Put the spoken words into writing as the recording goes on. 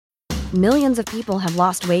Millions of people have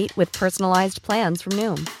lost weight with personalized plans from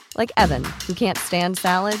Noom. Like Evan, who can't stand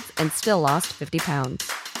salads and still lost 50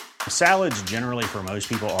 pounds. Salads generally for most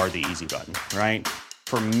people are the easy button, right?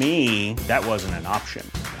 For me, that wasn't an option.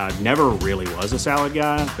 I never really was a salad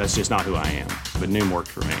guy. That's just not who I am. But Noom worked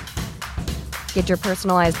for me. Get your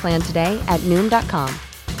personalized plan today at Noom.com.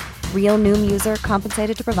 Real Noom user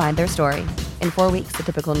compensated to provide their story. In 4 weeks, the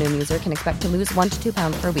typical Noom user can expect to lose 1 to 2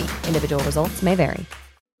 pounds per week. Individual results may vary.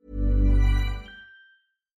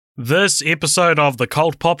 This episode of the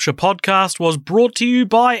Cult Popture podcast was brought to you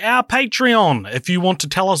by our Patreon. If you want to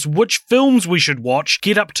tell us which films we should watch,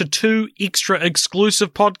 get up to 2 extra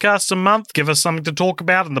exclusive podcasts a month, give us something to talk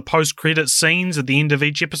about in the post-credit scenes at the end of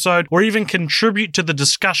each episode, or even contribute to the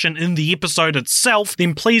discussion in the episode itself,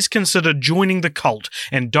 then please consider joining the cult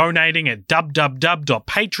and donating at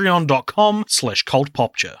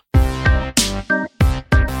www.patreon.com/cultpopture.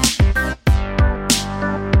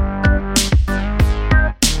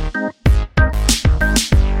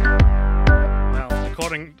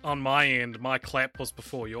 On my end, my clap was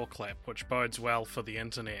before your clap, which bodes well for the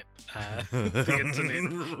internet. The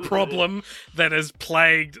internet problem that has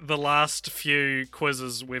plagued the last few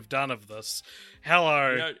quizzes we've done of this.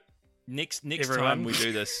 Hello. Next everyone. time we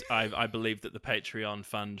do this, I believe that the Patreon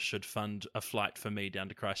fund should fund a flight for me down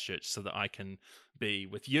to Christchurch so that I can be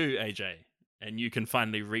with you, AJ, and you can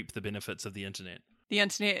finally reap the benefits of the internet. The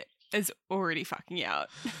internet is already fucking out.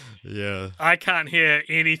 Yeah. I can't hear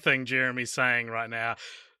anything Jeremy's saying right now,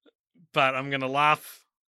 but I'm going to laugh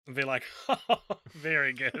and be like, oh,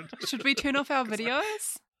 very good. Should we turn off our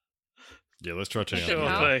videos? Yeah, let's try turning Sure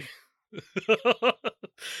on.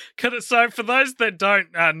 So for those that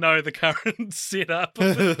don't know the current setup,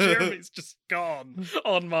 Jeremy's just gone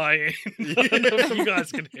on my end. I don't know if you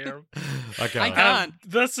guys can hear him. I can't. I can't.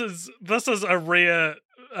 This is a rare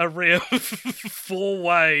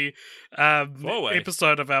four-way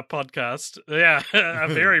episode of our podcast. Yeah, a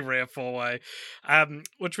very rare four-way,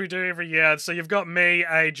 which we do every year. So you've got me,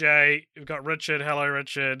 AJ, you've got Richard. Hello,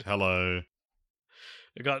 Richard. Hello.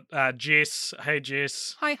 We've got Jess. Hey,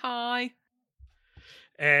 Jess. Hi.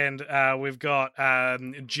 And we've got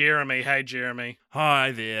Jeremy. Hey, Jeremy.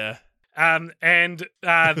 Hi there. And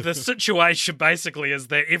the situation basically is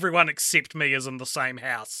that everyone except me is in the same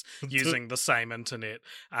house using the same internet,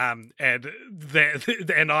 and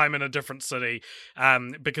I'm in a different city,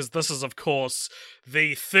 because this is, of course,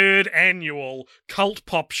 the 3rd annual Cult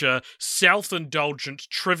Popture Self-Indulgent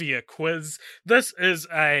Trivia Quiz. This is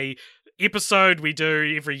a episode we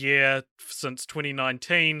do every year since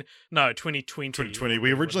 2019. No, 2020. 2020.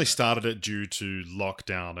 We originally started it due to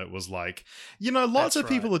lockdown. It was like, lots of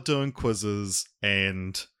people are doing quizzes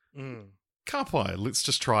and Kapai, let's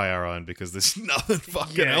just try our own because there's nothing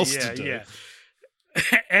fucking else to do. Yeah.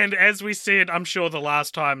 And as we said, I'm sure the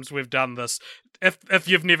last times we've done this, if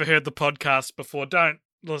you've never heard the podcast before, don't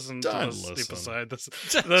listen to this episode. This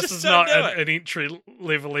is not an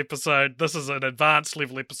entry-level episode. This is an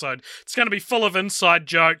advanced-level episode. It's going to be full of inside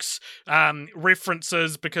jokes,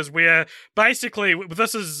 references, because we're basically...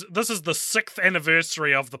 This is the 6th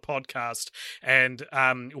anniversary of the podcast, and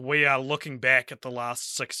we are looking back at the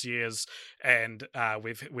last 6 years, and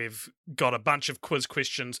we've got a bunch of quiz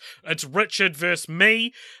questions. It's Richard versus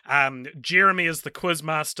me. Jeremy is the quiz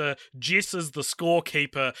master. Jess is the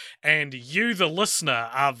scorekeeper, and you, the listener,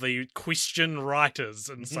 are the question writers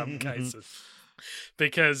in some cases.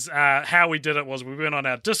 Because how we did it was we went on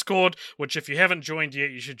our Discord, which if you haven't joined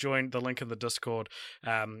yet, you should join. The link in the Discord,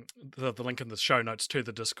 the link in the show notes to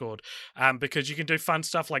the Discord, because you can do fun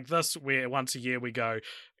stuff like this where once a year we go,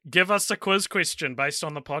 give us a quiz question based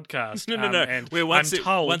on the podcast. No. And once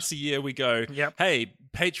a year we go, yep. Hey,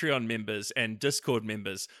 Patreon members and Discord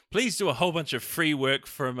members, please do a whole bunch of free work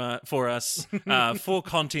for us for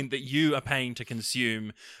content that you are paying to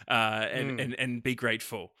consume, and be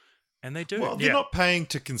grateful. And they do. Well, they're not paying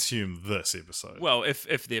to consume this episode. Well,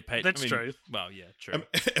 if they're paid, that's true. Well, yeah, true.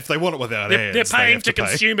 If they want it without ads, they're paying to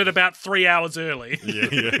consume it about 3 hours early. Yeah.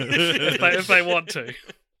 if they want to.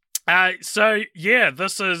 So yeah,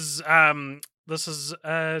 this is the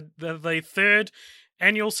 3rd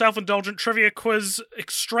annual self-indulgent trivia quiz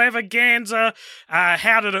extravaganza.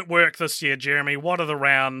 How did it work this year, Jeremy? What are the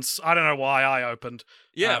rounds? I don't know why I opened.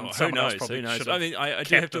 Yeah, who knows? Who knows? I mean, I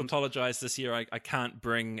do have to apologize this year. I can't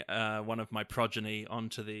bring one of my progeny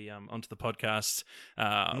onto the podcast.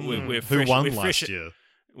 We're fresh, who won last year?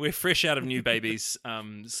 We're fresh out of new babies, so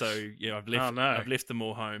I've left them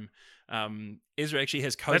all home. Ezra actually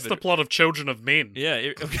has COVID. That's the plot of Children of Men.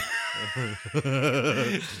 Yeah.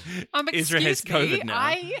 Ezra has COVID now.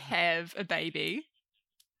 I have a baby.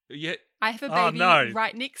 Yeah. I have a baby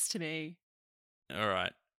right next to me. All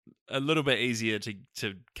right. a little bit easier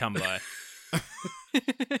to come by.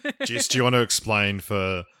 Jess, do you want to explain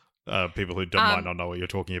for people who might not know what you're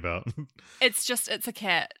talking about? It's a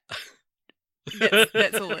cat.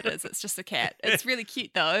 That's all it is. It's just a cat. It's really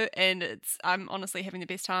cute though, and I'm honestly having the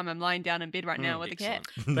best time. I'm lying down in bed right now with excellent.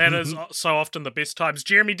 a cat. That is so often the best times.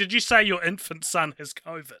 Jeremy, did you say your infant son has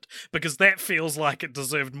COVID? Because that feels like it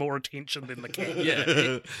deserved more attention than the cat.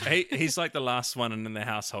 Yeah, he's like the last one in the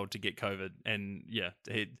household to get COVID, and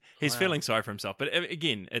he's feeling sorry for himself. But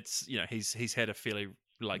again, it's he's had a fairly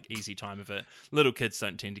easy time of it. Little kids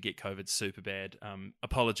don't tend to get COVID super bad.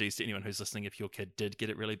 Apologies to anyone who's listening if your kid did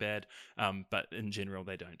get it really bad, but in general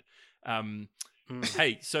they don't.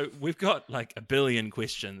 Hey, so we've got like a billion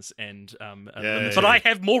questions and but I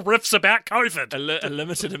have more riffs about COVID. A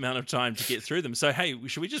limited amount of time to get through them. So hey,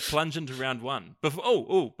 should we just plunge into round one?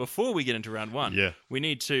 Before we get into round one, we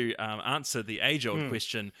need to answer the age-old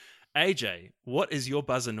question. AJ, what is your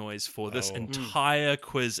buzzer noise for this entire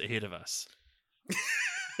quiz ahead of us?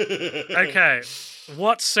 Okay,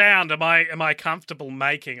 what sound am I comfortable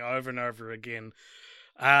making over and over again?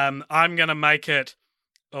 I'm gonna make it.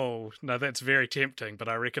 Oh no, that's very tempting, but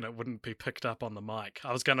I reckon it wouldn't be picked up on the mic.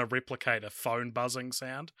 I was gonna replicate a phone buzzing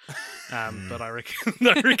sound, but I reckon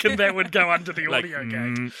that would go under the audio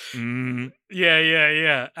gate.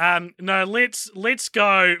 Yeah. No, let's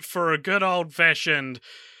go for a good old fashioned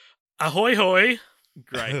ahoy hoy.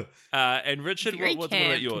 Great. And Richard, what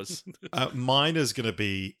about yours? Mine is going to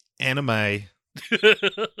be anime.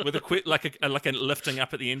 With a like a lifting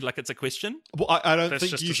up at the end, like it's a question. Well, I don't That's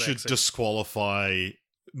think you should accent. disqualify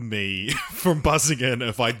me from buzzing in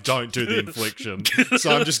if I don't do the inflection.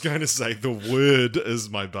 So I'm just going to say the word is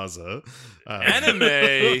my buzzer. Anime.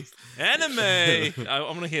 I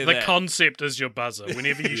want to hear The that. concept is your buzzer.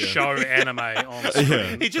 Whenever you show anime on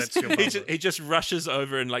screen, that's your buzzer. he just rushes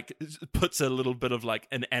over and like puts a little bit of like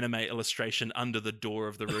an anime illustration under the door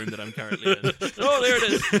of the room that I'm currently in. Oh, there it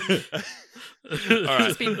is. All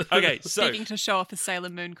right. Okay, so Begging to show off a Sailor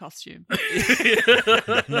Moon costume.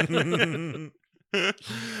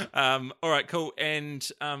 All right, cool. And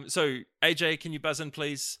so AJ, can you buzz in,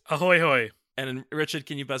 please? Ahoy hoy. And then Richard,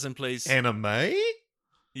 can you buzz in, please? Anime?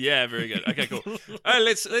 Yeah, very good. Okay, cool. All right,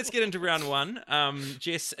 let's get into round one.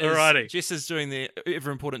 Jess is doing the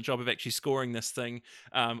ever important job of actually scoring this thing.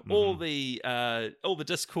 All the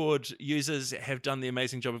Discord users have done the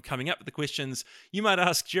amazing job of coming up with the questions. You might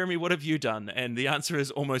ask, Jeremy, what have you done? And the answer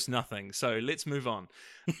is almost nothing. So let's move on.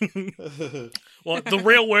 Well, the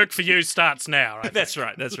real work for you starts now. I think. That's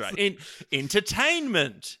right.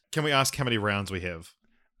 Entertainment. Can we ask how many rounds we have?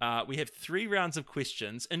 We have 3 rounds of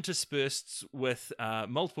questions interspersed with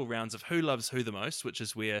multiple rounds of Who Loves Who the Most, which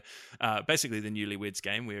is where basically the Newlyweds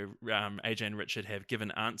game, where AJ and Richard have given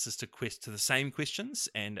answers to the same questions,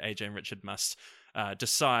 and AJ and Richard must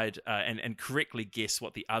decide and correctly guess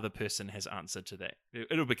what the other person has answered to that.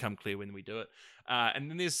 It'll become clear when we do it. And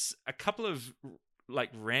then there's a couple of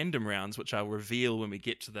like random rounds which I'll reveal when we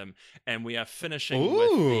get to them, and we are finishing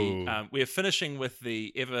with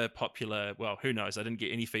the ever popular, well, who knows, I didn't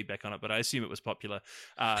get any feedback on it, but I assume it was popular,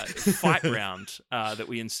 fight round that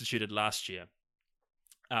we instituted last year.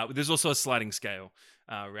 There's also a sliding scale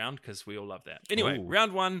round because we all love that. Anyway,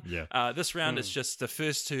 round one. Yeah. This round is just the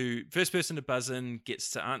first person to buzz in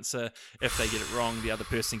gets to answer. If they get it wrong, the other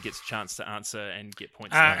person gets a chance to answer and get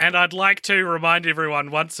points. And I'd like to remind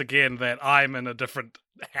everyone once again that I'm in a different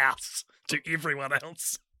house to everyone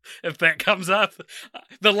else. If that comes up,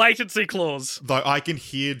 the latency clause. Though I can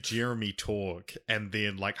hear Jeremy talk, and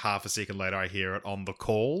then like half a second later, I hear it on the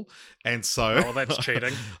call, and so that's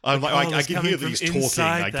cheating. I'm like, I can hear that he's talking.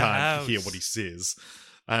 I can't house. hear what he says.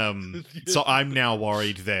 So I'm now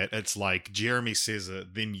worried that it's like Jeremy says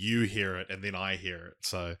it, then you hear it, and then I hear it.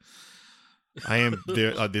 So I am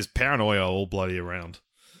there. There's paranoia all bloody around.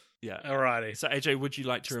 Yeah. Alrighty. So AJ, would you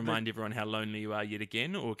like to remind everyone how lonely you are yet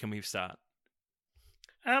again, or can we start?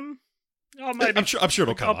 Maybe. I'm sure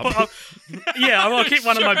it'll come up. I'll keep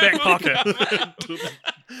one in my back pocket.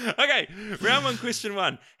 Okay, round one, question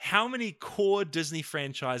one. How many core Disney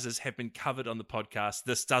franchises have been covered on the podcast?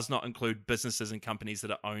 This does not include businesses and companies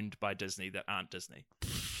that are owned by Disney that aren't Disney.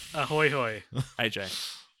 Ahoy hoy. AJ.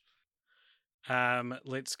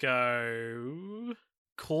 Let's go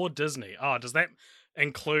core Disney. Oh, does that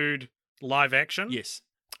include live action? Yes.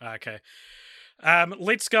 Okay.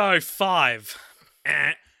 Let's go 5.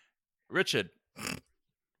 Richard,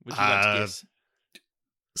 would you like to guess?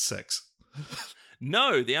 6.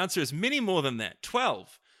 No, the answer is many more than that.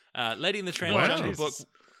 12. Lady and the Tramp children's book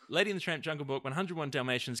Lady and the Tramp, Jungle Book, 101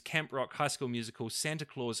 Dalmatians, Camp Rock, High School Musical, Santa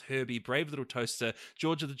Claus, Herbie, Brave Little Toaster,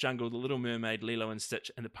 George of the Jungle, The Little Mermaid, Lilo and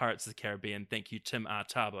Stitch, and The Pirates of the Caribbean. Thank you, Tim R.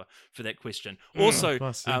 Taba, for that question. Also,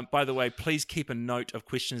 by the way, please keep a note of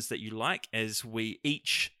questions that you like, as we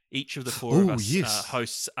each of the four of us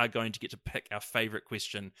hosts are going to get to pick our favourite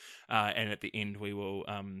question, and at the end we will.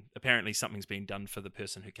 Apparently, something's been done for the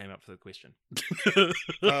person who came up for the question.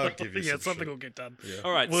 I'll give you something will get done. Yeah.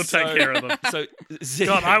 All right, we'll take care of them. So,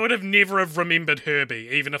 God, I would have never have remembered Herbie,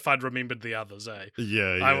 even if I'd remembered the others.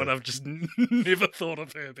 Yeah. I would have just never thought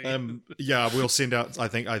of Herbie. We'll send out. I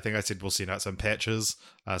think I said we'll send out some patches,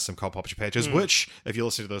 some Cult Popture patches. Which, if you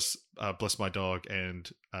listen to this, Bliss My Dog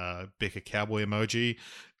and Becca Cowboy emoji.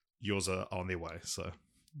 Yours are on their way, so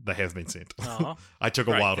they have been sent. I took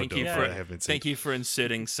a while to do it, but they have been sent. Thank you for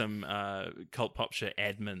inserting some Cult Popture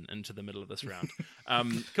admin into the middle of this round.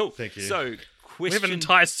 Cool. Thank you. So, we have an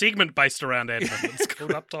entire segment based around admin. It's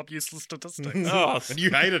called Up Top Useless Statistics. And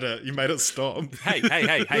you hated it. You made it stop.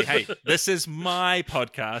 Hey. This is my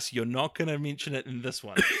podcast. You're not going to mention it in this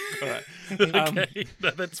one. All right. Okay,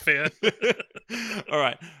 no, that's fair. All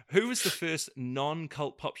right. Who was the first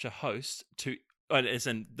non-Cult Popture host to... as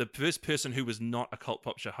in the first person who was not a Cult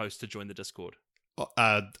Popture host to join the Discord?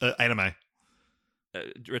 Anime.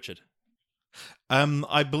 Richard.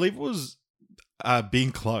 I believe it was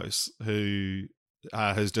Being Close, who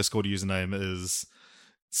his Discord username is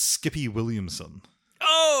Skippy Williamson.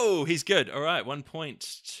 Oh, he's good. All right, 1 point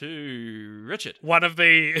to Richard. One of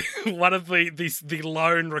the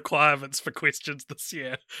lone requirements for questions this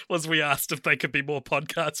year was we asked if they could be more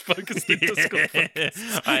podcast focused than Discord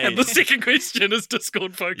focused. And the second question is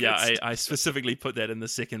Discord focused. Yeah, I specifically put that in the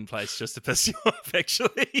second place just to piss you off,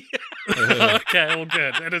 actually. Okay, all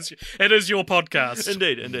good. It is your podcast.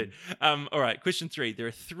 Indeed. All right, question 3. There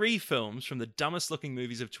are 3 films from the dumbest looking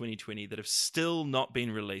movies of 2020 that have still not been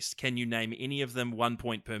released. Can you name any of them? 1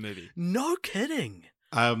 point per movie. No kidding.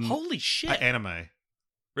 Holy shit. Anime.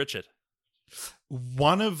 Richard.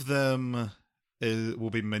 One of them will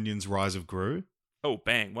be Minions Rise of Gru. Oh,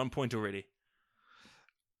 bang. 1 point already.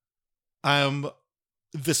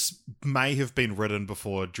 This may have been written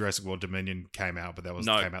before Jurassic World Dominion came out, but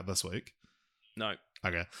came out this week. No.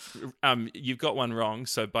 Okay. You've got one wrong,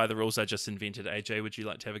 so by the rules I just invented, AJ, would you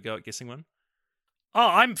like to have a go at guessing one? Oh,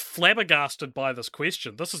 I'm flabbergasted by this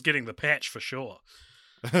question. This is getting the patch for sure.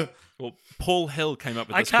 Well, Paul Hill came up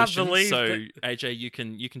with this question, so that... AJ, you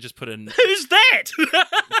can just put in... Who's that?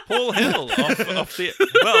 Paul Hill off the...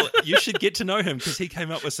 Well, you should get to know him because he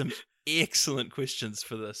came up with some excellent questions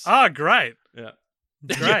for this. Oh, great. Yeah.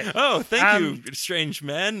 Great. Oh, thank you, strange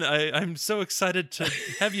man. I'm so excited to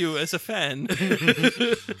have you as a fan.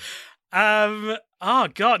 Oh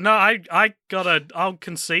god, no! I'll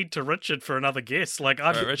concede to Richard for another guess. Like,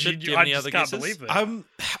 Richard, do you have any other guesses? Can't believe that.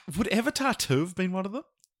 Would Avatar 2 have been one of them?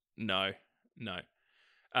 No.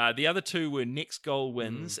 The other 2 were Next Goal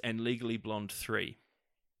Wins and Legally Blonde 3.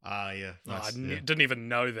 Yeah. Nice, didn't even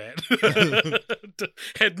know that.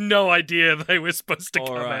 Had no idea they were supposed to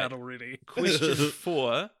come out already. Question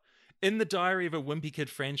 4: in the Diary of a Wimpy Kid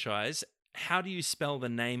franchise, how do you spell the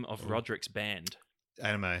name of Roderick's band?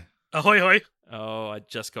 Anime. Ahoy hoy. Oh, I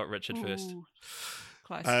just got Richard first.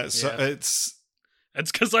 Classic. It's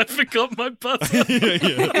because I forgot my buzzer.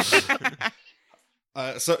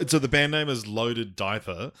 So the band name is Loaded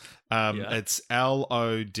Diaper. It's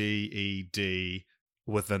LODED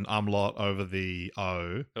with an umlaut over the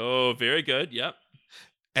O. Oh, very good. Yep.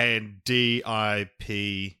 And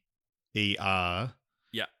DIPER.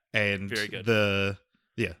 Yeah. And very good.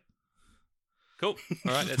 Cool.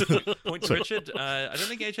 All right, that's point to Richard. I don't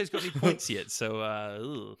think AJ's got any points yet, so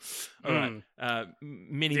all right.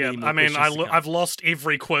 Many more I mean, questions I've lost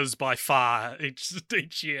every quiz by far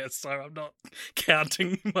each year, so I'm not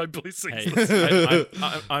counting my blessings. Hey,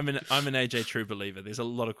 I'm an AJ true believer. There's a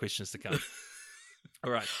lot of questions to come. All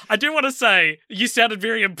right. I do want to say, you sounded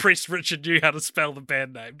very impressed Richard knew how to spell the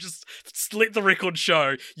band name. Just let the record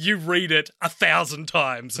show you read it 1,000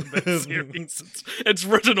 times in that series. It's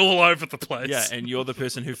written all over the place. Yeah, and you're the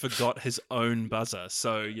person who forgot his own buzzer,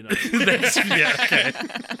 so, you know.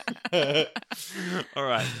 Okay. All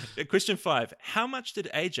right. Question 5. How much did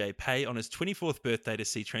AJ pay on his 24th birthday to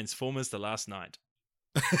see Transformers The Last Night?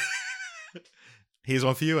 Here's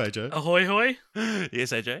one for you, AJ. Ahoy hoy?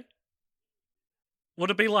 Yes, AJ? Would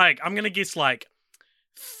it be like, I'm going to guess like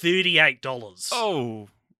 $38. Oh,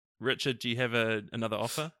 Richard, do you have another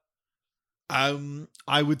offer? I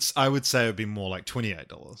would say it would be more like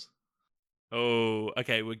 $28. Oh,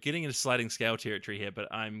 okay. We're getting into sliding scale territory here, but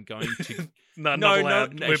I'm going to... No,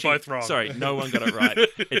 we're both wrong. Sorry, no one got it right.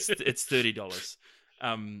 It's $30.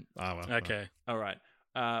 Well. Okay. All right.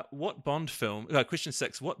 What Bond film? Question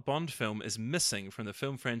 6. What Bond film is missing from the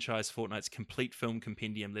film franchise Fortnite's complete film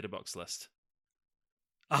compendium letterbox list?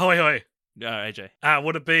 Ahoy. AJ.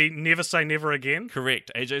 Would it be Never Say Never Again?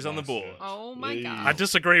 Correct. AJ's on the board. Oh my god. I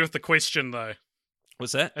disagree with the question, though.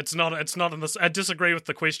 What's that? It's not in this. I disagree with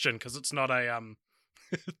the question because it's not a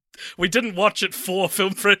we didn't watch it for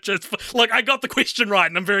film franchise. Like, I got the question right,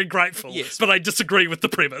 and I'm very grateful. Yes. But I disagree with the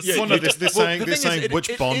premise. Yeah, they're saying is,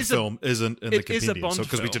 which Bond film isn't in the compendium,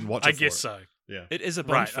 because we didn't watch it. I guess so. Yeah, it is a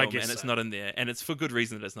Bond film, I guess and it's so. not in there, and it's for good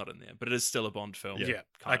reason that it's not in there. But it is still a Bond film. Yeah.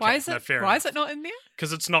 Kind of. Why is it? fair Why enough. is it not in there?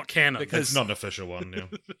 Because it's not canon. Because- it's not an official one.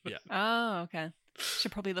 Yeah. Oh, okay.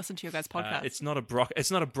 Should probably listen to your guys' podcast. It's not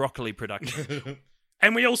a broccoli production.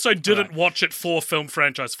 And we also didn't watch it for film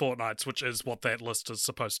franchise Fortnights, which is what that list is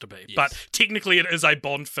supposed to be. Yes. But technically it is a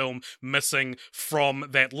Bond film missing from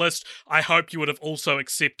that list. I hope you would have also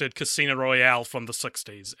accepted Casino Royale from the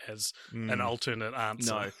 60s as an alternate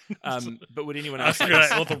answer. No. But would anyone else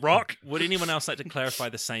Or The Rock? Would anyone else like to clarify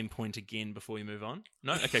the same point again before we move on?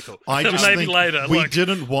 No? Okay, cool. I just Maybe think later. we Look,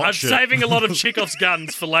 didn't I'm watch it. saving a lot of Chekhov's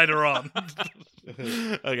guns for later on.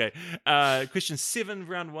 Okay. Question 7,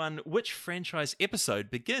 round 1. Which franchise episode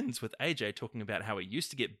begins with AJ talking about how he used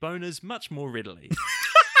to get boners much more readily?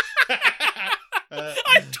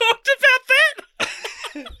 I talked about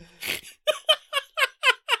that!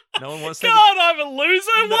 No one wants to. God, I'm a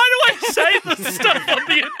loser. Why do I say this stuff on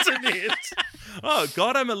the internet? Oh,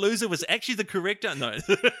 God, I'm a loser was actually the correct. No.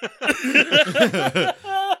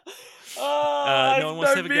 I no one have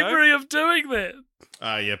wants to no have a go? memory of doing that.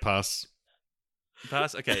 Yeah, pass.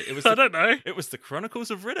 Pass. Okay. It was. I don't know. It was the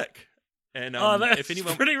Chronicles of Riddick. And That's if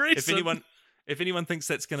anyone, pretty recent. if anyone thinks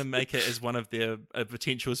that's going to make it as one of their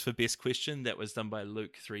potentials for best question, that was done by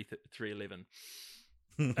Luke 311.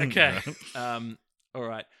 Okay. All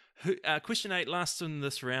right. Question 8, last in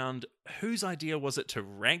this round. Whose idea was it to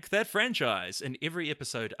rank that franchise in every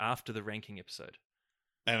episode after the ranking episode?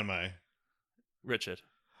 Anime. Richard.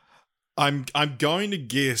 I'm going to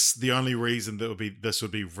guess the only reason this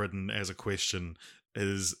would be written as a question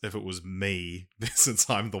is if it was me, since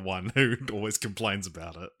I'm the one who always complains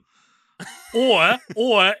about it.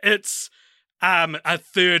 Or it's a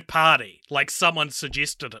third party, like someone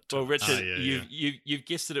suggested it to Well, us. Richard, yeah. you've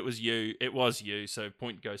guessed that it was you. It was you, so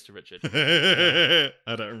point goes to Richard.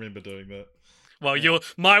 I don't remember doing that. Well,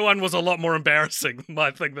 my one was a lot more embarrassing.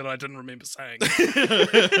 My thing that I didn't remember saying.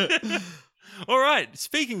 All right.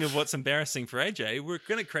 Speaking of what's embarrassing for AJ, we're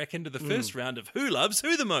going to crack into the first round of Who Loves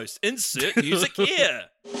Who the Most. Insert music here.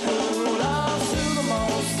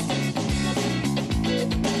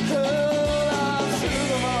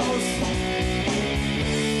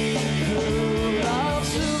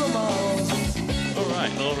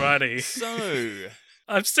 Alrighty. So,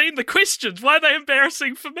 I've seen the questions. Why are they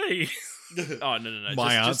embarrassing for me? oh no.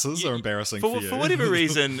 My answers are embarrassing for you. For whatever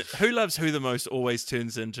reason, Who Loves Who the Most always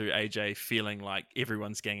turns into AJ feeling like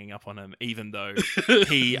everyone's ganging up on him, even though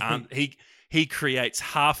he creates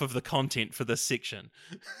half of the content for this section.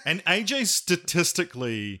 And AJ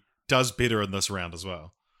statistically does better in this round as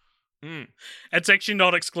well. It's actually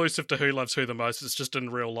not exclusive to Who Loves Who the Most. It's just in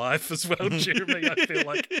real life as well, Jeremy. I feel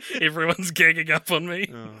like everyone's ganging up on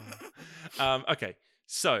me. Okay,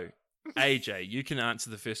 so AJ, you can answer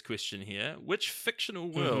the first question here. Which fictional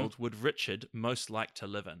world would Richard most like to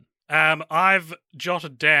live in? I've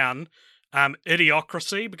jotted down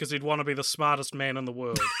Idiocracy because he'd want to be the smartest man in the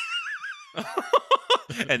world.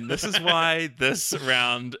 And this is why this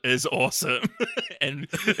round is awesome, and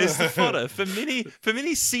is the fodder for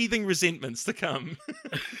many seething resentments to come.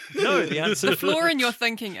 No, the answer. The flaw in your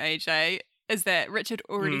thinking, AJ, is that Richard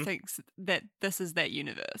already thinks that this is that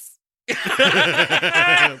universe.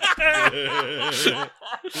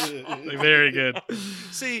 Very good.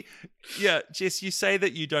 See, yeah, Jess, you say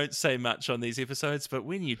that you don't say much on these episodes, but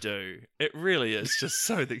when you do, it really is just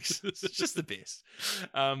it's just the best.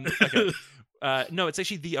 Okay. No, it's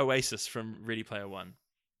actually the Oasis from Ready Player One.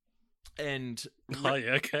 And Oh,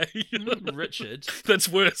 yeah, okay. Richard, That's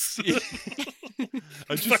worse.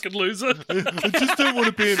 Fucking loser. I just don't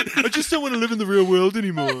want to live in the real world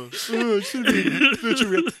anymore.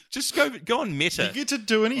 Just go on meta. You get to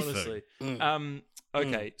do anything. Honestly.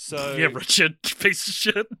 Okay, so Yeah, Richard, piece of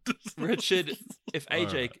shit. Richard, if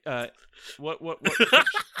AJ,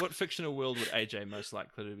 what fictional world would AJ most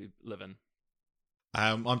likely to live in?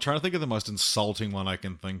 I'm trying to think of the most insulting one I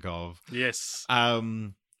can think of. Yes.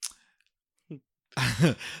 No,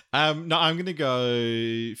 I'm going to go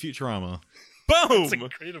Futurama. Boom! That's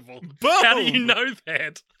incredible. Boom! How do you know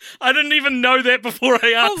that? I didn't even know that before I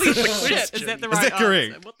Holy answered the shit, question. is that the Is right that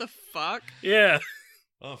correct? answer? What the fuck? Yeah.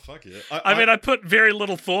 Oh, fuck yeah. I mean, I put very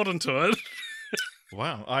little thought into it.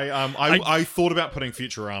 Wow. I thought about putting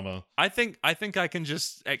Futurama. I think I can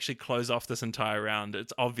just actually close off this entire round.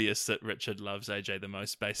 It's obvious that Richard loves AJ the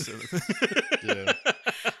most, basically. Yeah.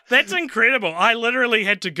 That's incredible. I literally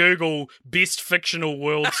had to Google best fictional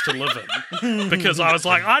worlds to live in because I was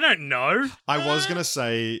like, I don't know. I was gonna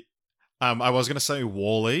say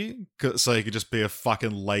Wall-E, so he could just be a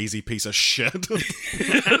fucking lazy piece of shit.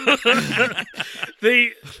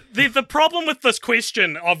 The problem with this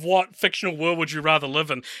question of what fictional world would you rather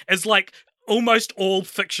live in is like almost all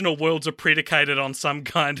fictional worlds are predicated on some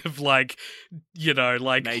kind of like, you know,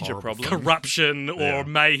 like major problem, corruption or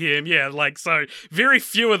mayhem. Yeah, like so very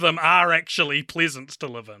few of them are actually pleasant to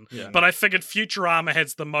live in. Yeah. But I figured Futurama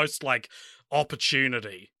has the most like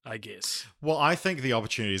opportunity, I guess. Well, I think the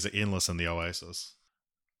opportunities are endless in the Oasis.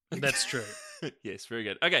 That's true. Yes, very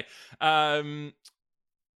good. Okay.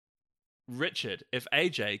 Richard, if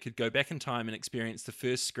AJ could go back in time and experience the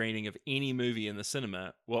first screening of any movie in the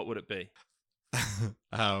cinema, what would it be?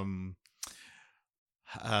 I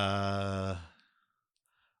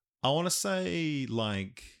want to say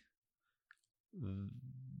like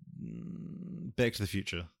Back to the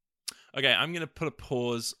Future. Okay, I'm going to put a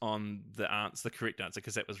pause on the correct answer,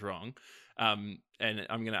 because that was wrong. And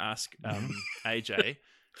I'm going to ask AJ,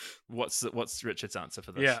 what's Richard's answer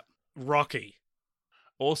for this? Yeah, Rocky.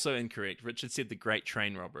 Also incorrect. Richard said The Great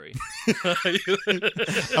Train Robbery.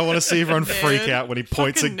 I want to see everyone freak out when he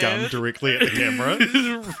points a gun directly at the camera.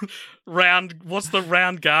 What's the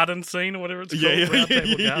round garden scene or whatever it's called? Round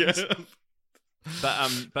table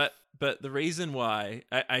gardens. But the reason why,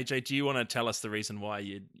 AJ, do you want to tell us the reason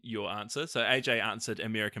why your answer? So AJ answered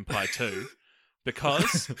American Pie 2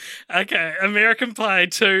 because... Okay, American Pie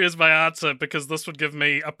 2 is my answer because this would give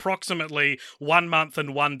me approximately 1 month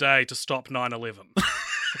and 1 day to stop 9/11.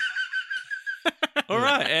 All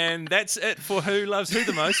right, and that's it for Who Loves Who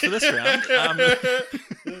the Most for this round.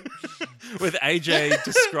 With AJ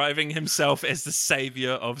describing himself as the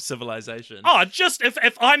savior of civilization. Oh, just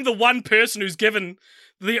if I'm the one person who's given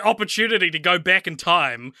the opportunity to go back in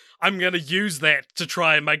time, I'm going to use that to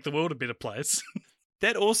try and make the world a better place.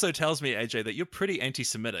 That also tells me, AJ, that you're pretty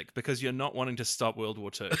anti-Semitic because you're not wanting to stop World War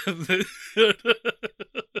II.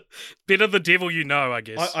 Better the devil you know, I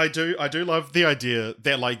guess. I do love the idea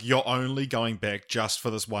that like you're only going back just for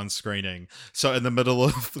this one screening. So in the middle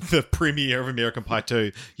of the premiere of American Pie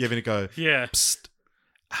 2, you're going to go, yeah. Psst,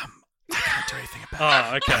 I can't do anything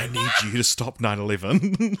about it. Okay. I need you to stop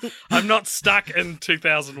 9/11. I'm not stuck in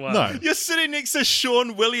 2001. No. You're sitting next to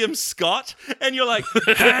Sean William Scott, and you're like,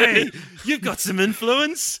 hey, you've got some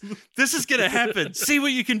influence. This is going to happen. See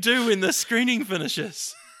what you can do when the screening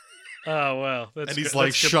finishes. Oh, well. That's and he's good. like,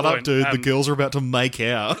 That's a good shut up, point. dude. The girls are about to make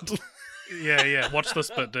out. Yeah. Watch this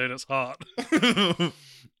bit, dude. It's hot.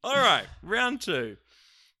 All right, round 2.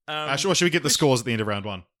 Should we get the scores at the end of round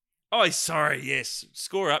 1? Oh, sorry, yes.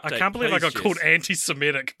 Score update. I can't believe please, I got Jess. called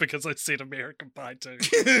anti-Semitic because I said American Pie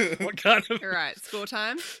 2. What kind of... All right, score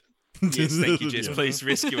time. Yes, thank you, Jess. Yeah. Please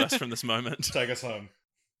rescue us from this moment. Take us home.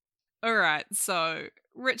 All right, so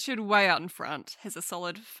Richard, way out in front, has a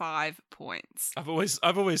solid 5 points. I've always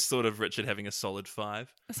thought of Richard having a solid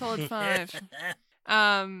 5. A solid 5.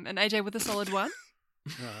 And AJ with a solid 1.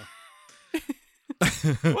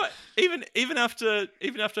 What? Even after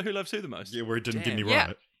Who Loves Who the Most? Yeah, where he didn't get any Yeah.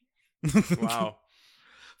 right. Wow.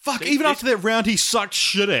 Fuck, even after that round he sucked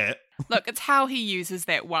shit at. Look, it's how he uses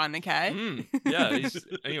that 1, okay? Yeah.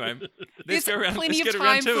 Anyway, let's There's go around. plenty let's of get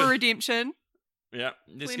around time to for it. redemption. Yeah,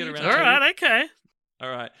 let's Plenty get of around. All to right, okay. it. All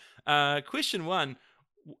right. Question 1.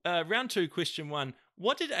 Round 2. Question 1.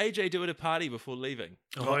 What did AJ do at a party before leaving?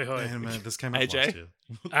 Hoi, hoi. Man, this came up AJ? last year.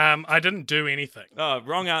 I didn't do anything. Oh,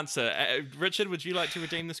 wrong answer. Richard, would you like to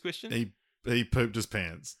redeem this question? He pooped his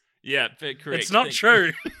pants. Yeah, correct. It's not Thank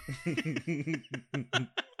true.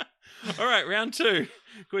 All right, round 2.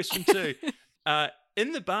 Question 2.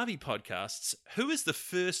 In the Barbie podcasts, who is the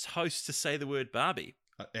first host to say the word Barbie?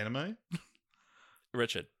 Anime?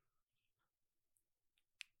 Richard.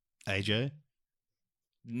 AJ?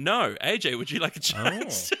 No. AJ, would you like a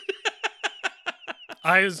chance?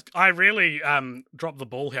 I really dropped the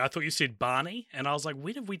ball here. I thought you said Barney, and I was like,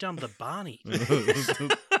 when have we done the Barney?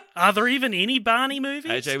 Are there even any Barney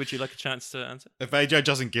movies? AJ, would you like a chance to answer? If AJ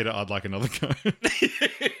doesn't get it, I'd like another go.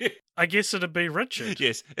 I guess it'd be Richard.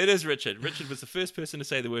 Yes, it is Richard. Richard was the first person to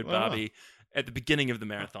say the word Barbie at the beginning of the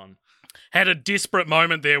marathon. Had a desperate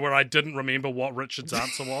moment there where I didn't remember what Richard's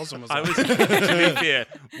answer was. And was I like, was, to be fair,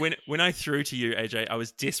 when I threw to you, AJ, I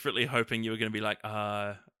was desperately hoping you were going to be like,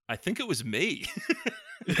 I think it was me.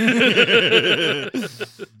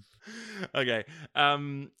 Okay.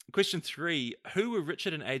 Question 3. Who were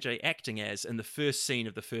Richard and AJ acting as in the first scene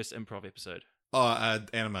of the first improv episode?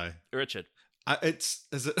 Anime. Richard. Is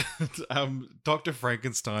it Dr.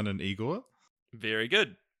 Frankenstein and Igor? Very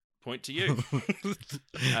good. Point to you.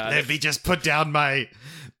 Let me just put down my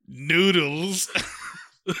noodles.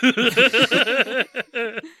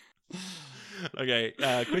 Okay,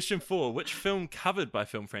 question 4. Which film covered by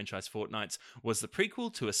Film Franchise Fortnights was the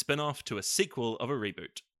prequel to a spin-off to a sequel of a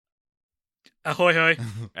reboot? Ahoy hoy.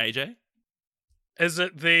 AJ? Is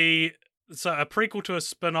it so a prequel to a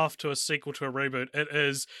spin-off to a sequel to a reboot? It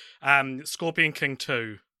is Scorpion King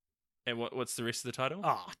 2. And what's the rest of the title?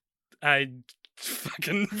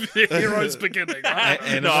 Fucking Heroes Beginning.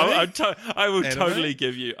 Right? No, I will totally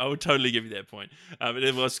give you that point. But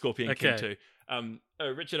it was Scorpion King 2.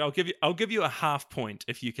 Richard, I'll give you a half point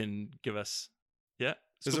if you can give us. Yeah,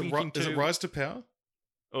 is it Rise to Power?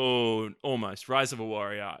 Oh, almost. Rise of a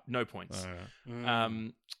Warrior. No points. Oh, yeah.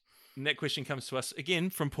 And that question comes to us again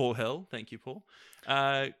from Paul Hill. Thank you, Paul.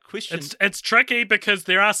 Question. It's tricky because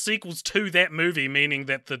there are sequels to that movie, meaning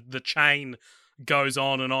that the chain goes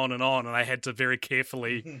on and on and on, and I had to very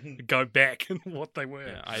carefully go back and what they were.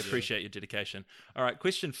 Yeah, I appreciate your dedication. All right,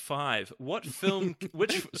 question 5. What film?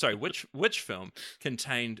 Which film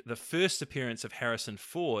contained the first appearance of Harrison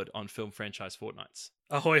Ford on Film Franchise Fortnights?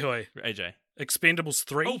 Ahoy hoy. AJ. Expendables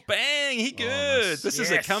 3. Oh, bang! He good. Nice. This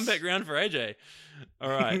is a comeback round for AJ. All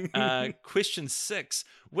right. Question 6.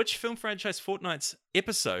 Which Film Franchise Fortnights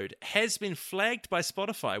episode has been flagged by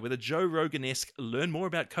Spotify with a Joe Rogan-esque learn more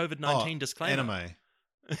about COVID-19 disclaimer? Anime.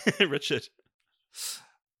 Richard.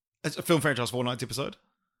 It's a Film Franchise Fortnights episode?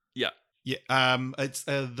 Yeah. Yeah. It's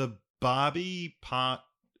the Barbie Part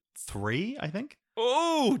 3, I think.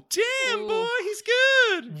 Oh, damn, boy. He's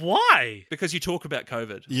good. Why? Because you talk about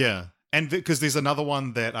COVID. Yeah. And because there's another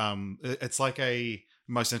one that it's like a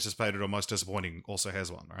most anticipated or most disappointing also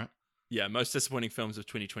has one, right? Yeah, most disappointing films of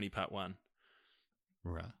 2020 Part 1.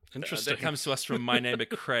 Right. Interesting. That comes to us from my neighbor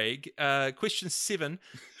Craig. Question 7.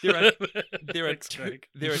 There are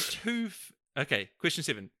two. Okay, question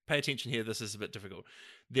 7. Pay attention here. This is a bit difficult.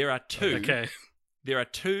 There are two. Okay. There are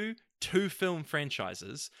two film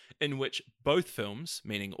franchises in which both films,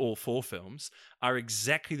 meaning all 4 films, are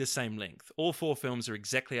exactly the same length. All 4 films are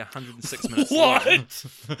exactly 106 minutes long.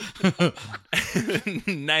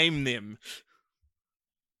 Name them.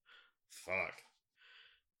 Fuck.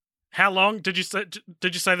 How long did you say?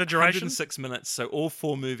 Did you say the duration? 106 minutes. So all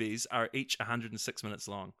 4 movies are each 106 minutes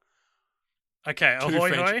long. Okay,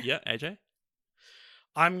 ahoy hoy. Yeah, AJ.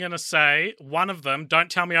 I'm gonna say one of them.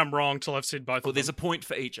 Don't tell me I'm wrong till I've said both. Well, of there's them. a point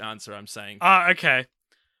for each answer. I'm saying. Okay.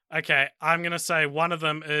 I'm gonna say one of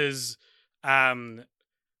them is Gremlins.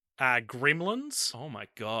 Oh my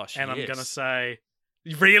gosh! And yes. I'm gonna say,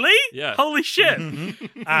 really? Yeah. Holy shit!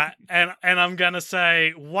 And I'm gonna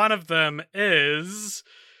say one of them is.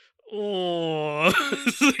 Oh,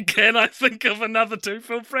 can I think of another 2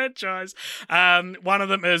 film franchise? One of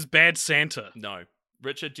them is Bad Santa. No.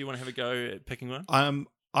 Richard, do you want to have a go at picking one?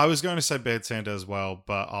 I was going to say Bad Santa as well,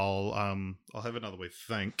 but I'll have another way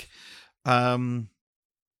think. The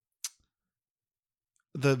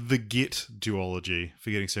Get duology,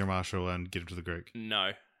 Forgetting Sarah Marshall and Get Him to the Greek.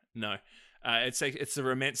 No. It's the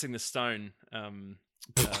Romancing the Stone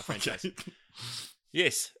franchise.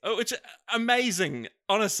 Yes. Oh, it's amazing.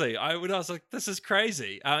 Honestly, I was like, this is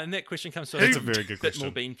crazy. And that question comes to us. That's a very good bit question.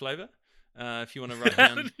 more bean flavor. If you want to write How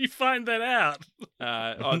down. did you find that out?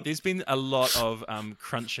 There's been a lot of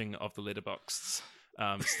crunching of the Letterboxd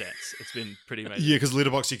stats. It's been pretty amazing. Yeah, because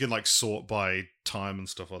Letterboxd you can like sort by time and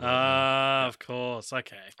stuff like that. Of course.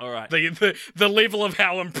 Okay. All right. The level of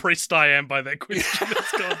how impressed I am by that question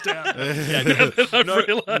has gone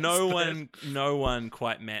down. No one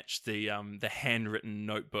quite matched the handwritten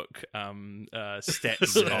notebook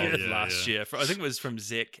stats of last year. I think it was from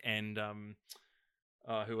Zek and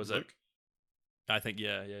who was Luke? it? I think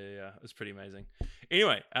yeah. It was pretty amazing.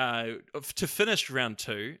 Anyway, to finish round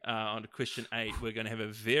 2, on to question 8, we're going to have a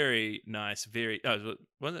very nice, very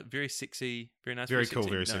sexy, very nice, Very cool,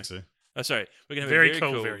 very sexy. Oh, sorry, we're going to have a very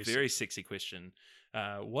cool, very sexy question.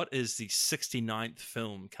 What is the 69th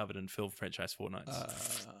film covered in Film Franchise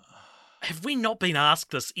Fortnights? Have we not been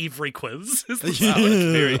asked this every quiz? It's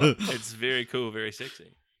very cool, very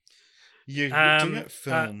sexy. Yeah, doing that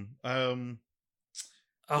film.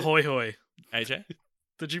 Ahoy hoy. AJ?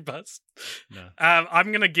 Did you buzz? No.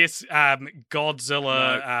 I'm gonna guess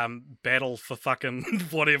Godzilla battle for fucking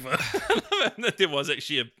whatever. There was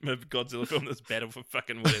actually a Godzilla film that's battle for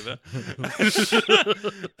fucking whatever.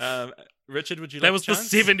 Richard, would you like that was the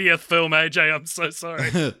 70th film, AJ. I'm so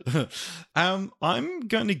sorry. I'm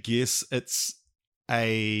going to guess it's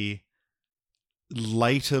a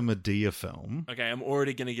later Medea film. Okay, I'm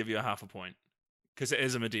already going to give you a half a point Because it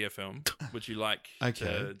is a Medea film. Would you like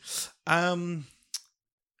Okay. I'm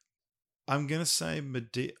gonna say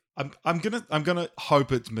Medea. I'm gonna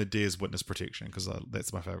hope it's Medea's Witness Protection because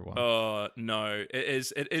that's my favorite one. Oh no,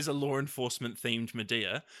 it is a law enforcement themed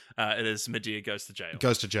Medea. It is Medea Goes to Jail.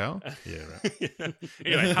 Goes to jail? Yeah, right. Yeah.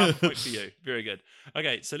 Anyway, half a point for you. Very good.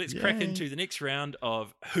 Okay, so let's crack into the next round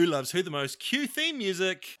of Who Loves Who the Most? Cue theme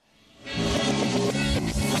music.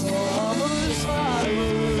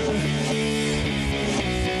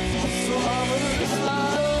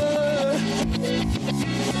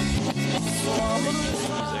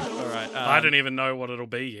 I don't even know what it'll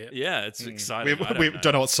be yet. Yeah, it's exciting. We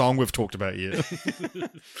don't know what song we've talked about yet.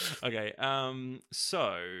 Okay,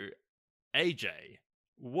 so AJ,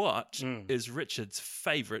 what is Richard's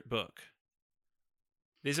favourite book?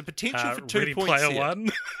 There's a potential for 2 Ready points Player here.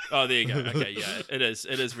 One. Oh, there you go. Okay, yeah, it is.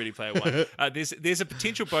 It is Ready Player One. There's a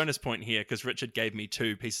potential bonus point here because Richard gave me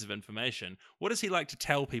 2 pieces of information. What does he like to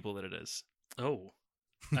tell people that it is? Oh,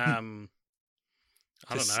 I don't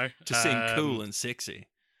know. To seem cool and sexy.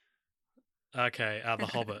 Okay, The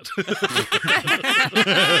Hobbit.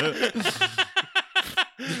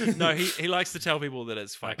 No, he likes to tell people that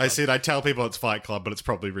it's Fight Club. I said I tell people it's Fight Club, but it's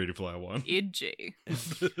probably Ready Player One. Edgy.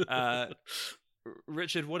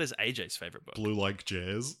 Richard, what is AJ's favourite book? Blue Like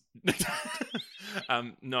Jazz.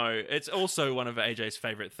 No, it's also one of AJ's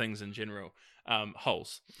favourite things in general.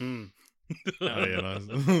 Holes. Oh, yeah,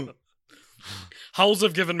 nice. Holes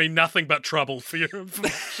have given me nothing but trouble for your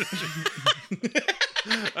information.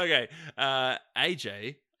 Okay,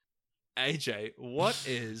 AJ, what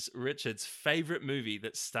is Richard's favourite movie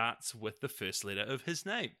that starts with the first letter of his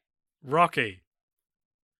name? Rocky.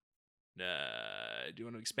 Do you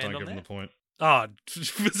want to expand Don't on give him that? the point. Oh,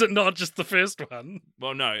 was it not just the first one?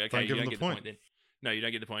 Well, no. Okay, Don't you give him don't the get the point. point then. No, you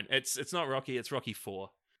don't get the point. It's not Rocky. It's Rocky 4.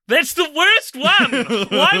 That's the worst one!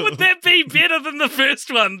 Why would that be better than the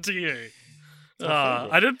first one to you?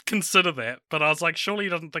 I did consider that, but I was like, surely he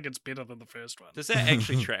doesn't think it's better than the first one. Does that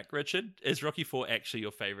actually track, Richard? Is Rocky 4 actually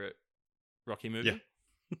your favourite Rocky movie?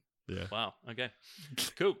 Yeah. Yeah. Wow. Okay.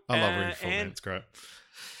 Cool. I love Ready for Man. It's great.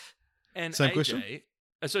 And Same AJ, question?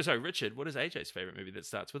 Sorry, Richard, what is AJ's favourite movie that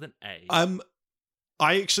starts with an A?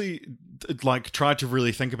 I actually tried to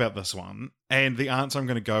really think about this one, and the answer I'm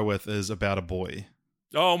going to go with is About a Boy.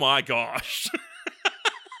 Oh my gosh.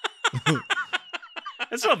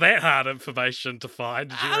 It's not that hard information to find,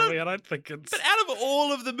 Jeremy. I don't think it's. But out of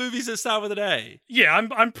all of the movies that start with an A. Yeah,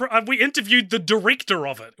 we interviewed the director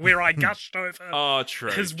of it, where I gushed over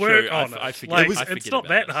his work on it. I forget it's not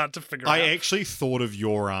that hard to figure out. I actually thought of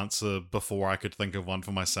your answer before I could think of one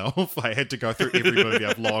for myself. I had to go through every movie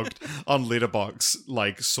I've logged on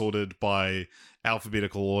Letterboxd, sorted by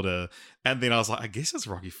alphabetical order, and then I was like, I guess it's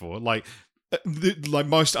Rocky 4. Like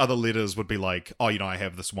most other letters would be like, oh, I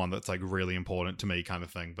have this one that's like really important to me kind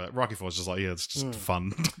of thing. But Rocky 4 is just like, yeah, it's just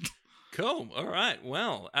fun. Cool. All right.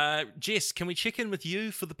 Well, Jess, can we check in with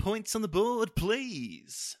you for the points on the board,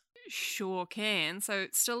 please? Sure can. So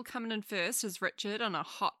still coming in first is Richard on a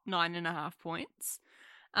hot 9.5 points.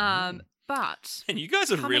 But and you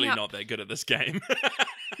guys are really not that good at this game.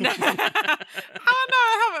 I don't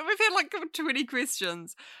know. We've had like 20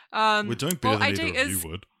 questions. We're doing better than either of you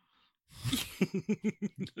would.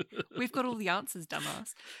 We've got all the answers,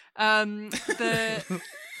 dumbass. The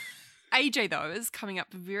AJ though is coming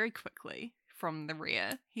up very quickly from the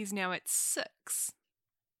rear. He's now at 6.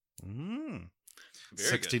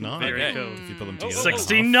 69. Very cool. If you put them together.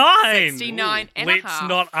 69. 69 and a Let's half.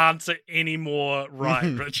 not answer any more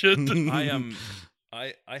right, Richard.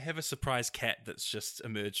 I have a surprise cat that's just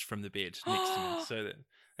emerged from the bed next to me, so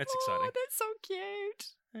that's exciting. Oh, that's so cute.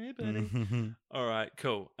 Hey, buddy. All right,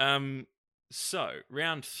 cool. So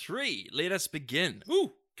round 3. Let us begin.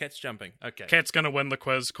 Ooh, cat's jumping. Okay, Cat's gonna win the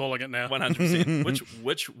quiz. Calling it now. 100%.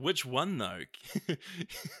 Which one though?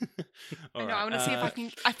 All right. I want to see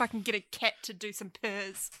if I can get a cat to do some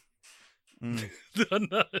purrs. No.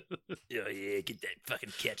 Oh yeah, get that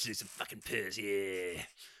fucking cat to do some fucking purrs. Yeah.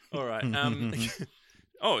 All right.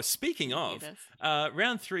 Speaking of,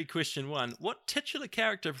 round 3, question 1. What titular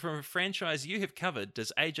character from a franchise you have covered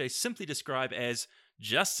does AJ simply describe as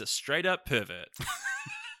just a straight up pervert?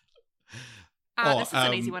 This is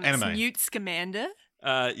an easy one. It's anime. Newt Scamander.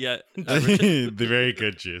 Yeah. They're very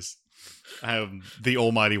good, Jess. The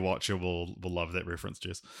Almighty Watcher will love that reference,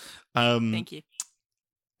 Jess. Thank you.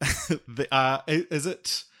 Is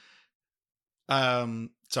it?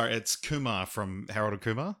 Sorry, it's Kumar from Harold and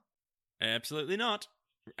Kumar. Absolutely not.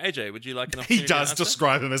 AJ, would you like an He opportunity does to answer?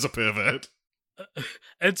 describe him as a pervert.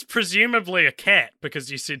 It's presumably a cat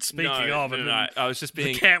because you said speaking of, and No. I was just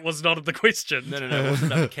being. the cat was not in the question. No, it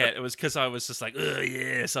wasn't about the cat. It was because I was just like, oh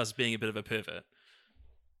yes, I was being a bit of a pervert.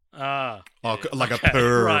 Ah. Oh, like a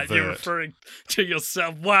pervert. Right, you're referring to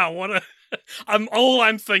yourself. Wow, what a...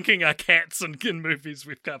 I'm thinking are cats in movies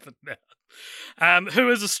we've covered now. Who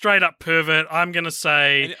is a straight up pervert? I'm going to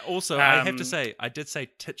say... And also, I have to say, I did say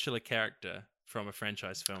titular character from a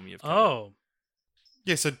franchise film you've covered. Oh.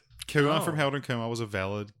 Yeah, so Kumar from Harold and Kumar was a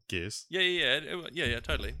valid guess. Yeah,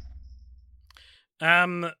 totally.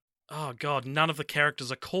 Oh, God, none of the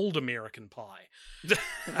characters are called American Pie.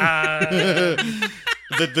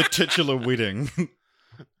 The titular wedding.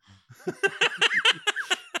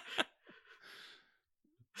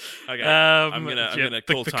 Okay, I'm gonna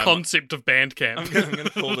call the time. concept of Bandcamp. I'm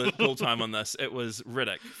gonna call time on this. It was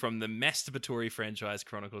Riddick from the masturbatory franchise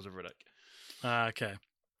Chronicles of Riddick. Okay.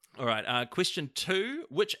 All right. Question 2: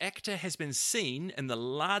 which actor has been seen in the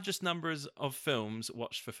largest numbers of films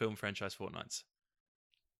watched for Film Franchise Fortnights?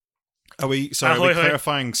 Are we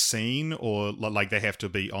clarifying scene, or like they have to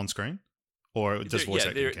be on screen, or just voice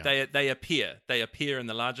acting count? They appear. They appear in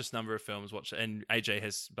the largest number of films watched, and AJ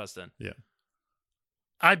has buzzed in. Yeah.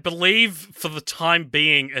 I believe for the time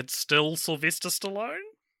being, it's still Sylvester Stallone.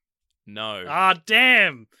 No. Ah,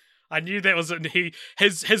 damn! I knew that was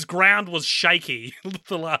his ground was shaky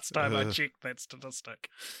the last time I checked that statistic.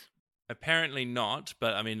 Apparently not,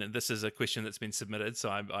 but I mean, this is a question that's been submitted, so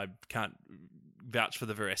I can't vouch for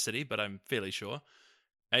the veracity, but I'm fairly sure.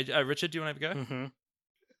 Richard, do you want to have a go?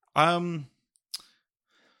 Mm-hmm.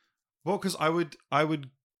 Well, because I would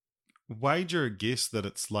wager a guess that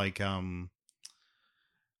it's like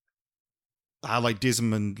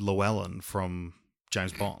Desmond Llewellyn from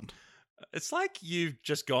James Bond. It's like you've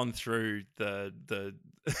just gone through the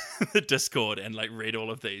the Discord and like read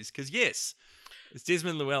all of these, because yes, it's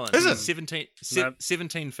Desmond Llewellyn. Is it?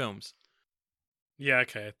 17 films. Yeah,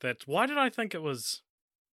 okay. Why did I think it was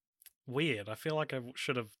weird? I feel like I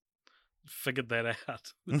should have figured that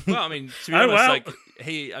out. Well, I mean, to be honest,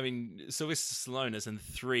 Sylvester Stallone is in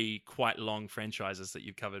 3 quite long franchises that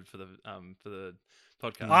you've covered for the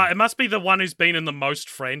podcast. It must be the one who's been in the most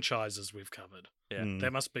franchises we've covered. Yeah,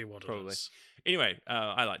 that must be what probably. It is. Anyway,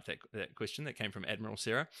 I like that question that came from Admiral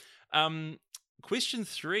Sarah. Question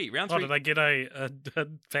 3, round 3. Oh, did I get a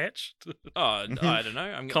patch? I don't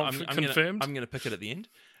know. Confirmed. I'm going to pick it at the end.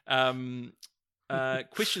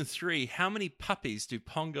 Question 3: how many puppies do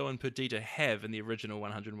Pongo and Perdita have in the original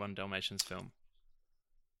 101 Dalmatians film?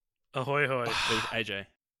 Ahoy, hoy. AJ.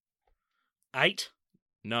 8?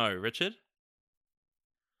 No, Richard.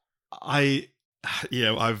 I've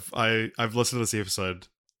listened to this episode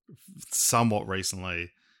somewhat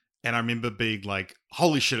recently, and I remember being like,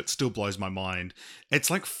 "Holy shit!" It still blows my mind. It's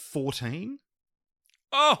like 14.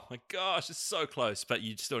 Oh my gosh, it's so close, but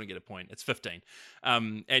you still don't get a point. It's 15.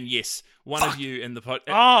 And yes, one of you in the pod.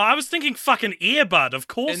 Oh, I was thinking fucking earbud. Of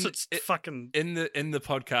course, fucking in the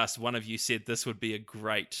podcast. One of you said this would be a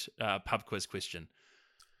great pub quiz question.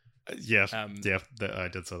 Yeah, I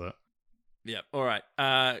did say that. Yeah. All right.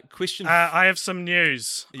 Question. I have some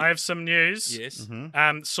news. Yes.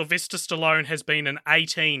 Mm-hmm. Sylvester Stallone has been in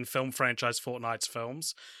 18 Film Franchise Fortnights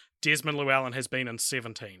films. Desmond Llewellyn has been in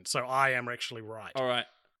 17. So I am actually right. All right.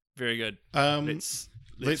 Very good. Let's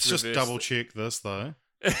just double check this though.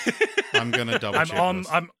 I'm gonna double check this.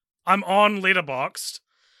 I'm on Letterboxd.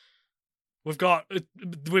 We've got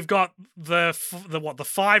the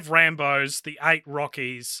 5 Rambos, the 8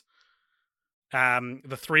 Rockies,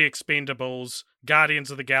 the 3 Expendables,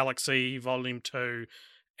 Guardians of the Galaxy Volume 2,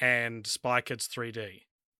 and Spy Kids 3D.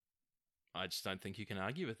 I just don't think you can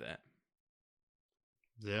argue with that.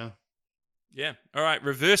 Yeah. Yeah. All right.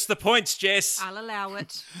 Reverse the points, Jess. I'll allow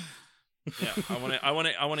it. Yeah. I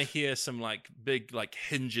want to hear some like big like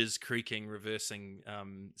hinges creaking, reversing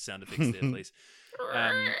sound effects there, please. All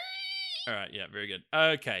right. Yeah. Very good.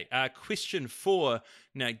 Okay. Question 4.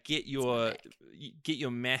 Now get your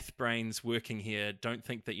math brains working here. Don't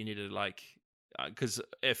think that you need to like. Because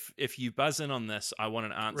if you buzz in on this, I want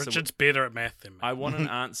an answer. Richard's better at math than me. I want an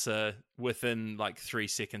answer within like 3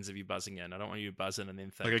 seconds of you buzzing in. I don't want you to buzz in and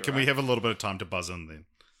then think. Okay, can we have a little bit of time to buzz in then?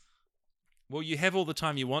 Well, you have all the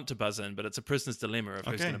time you want to buzz in, but it's a prisoner's dilemma of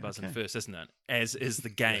who's going to buzz in first, isn't it? As is the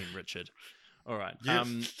game, Richard. All right. Yep.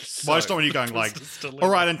 Well, I just don't want you going like, all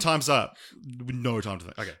right, and time's up. No time to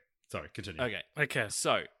think. Okay, sorry, continue. Okay.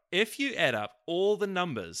 So, if you add up all the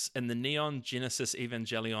numbers in the Neon Genesis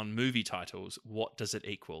Evangelion movie titles, what does it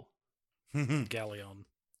equal? Galleon.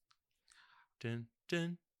 Dun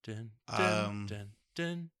dun dun dun dun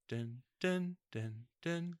dun dun dun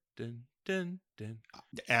dun dun dun dun.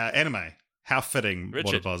 Anime. How fitting.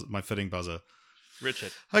 Richard. My fitting buzzer.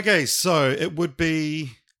 Richard. Okay, so it would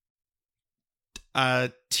be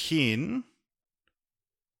 10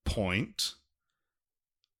 point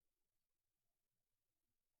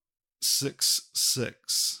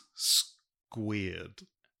 10.66 squared.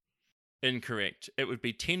 Incorrect. It would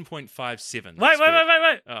be 10.57.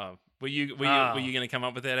 Wait. Oh, were you going to come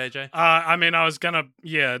up with that, AJ? I mean, I was gonna.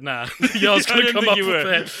 Yeah, nah. I was gonna come up with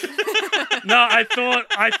that. No, I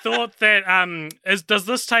thought that. Does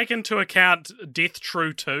this take into account Death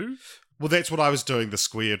True 2? Well, that's what I was doing the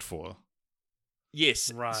squared for.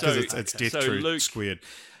 Yes, right. Because it's Death True squared.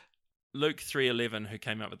 Luke 311, who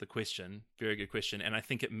came up with the question, very good question, and I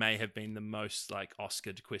think it may have been the most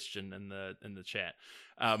Oscared question in the chat,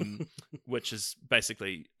 which is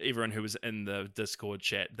basically everyone who was in the Discord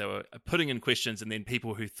chat. They were putting in questions, and then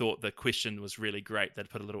people who thought the question was really great, they'd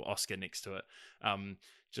put a little Oscar next to it.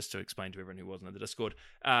 Just to explain to everyone who wasn't in the Discord,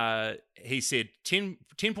 he said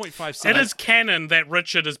 10.57. It is canon that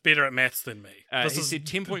Richard is better at maths than me. He said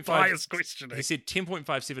 10.5. Biased questioning. He said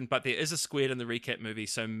 10.57, but there is a squared in the recap movie,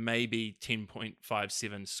 so maybe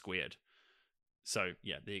 10.57 squared. So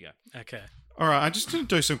yeah, there you go. Okay. All right, I just need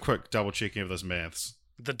to do some quick double checking of this maths.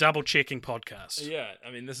 The double checking podcast. Yeah,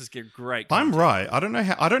 I mean this is great. I'm right. I don't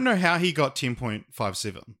know how he got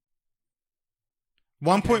 10.57.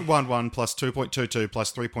 1.11 plus 2.22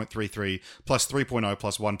 plus 3.33 plus 3.0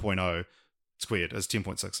 plus 1.0 squared is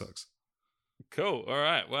 10.66. Cool. All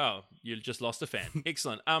right. Wow. You just lost a fan.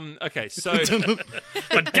 Excellent. Okay. So,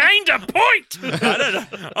 but gained a point.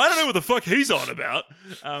 I don't know what the fuck he's on about.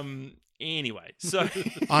 Anyway, so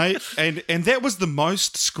and that was the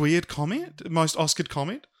most squared comment, most Oscared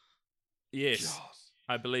comment. Yes,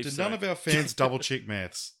 I believe Did so. none of our fans double check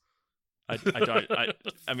maths? I don't.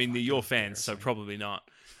 I mean, they're your fans, so probably not.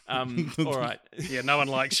 All right. Yeah, no one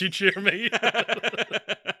likes you, Jeremy.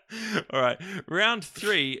 All right. Round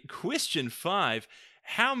 3, question 5.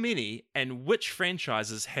 How many and which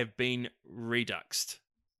franchises have been reduxed?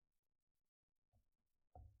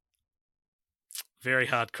 Very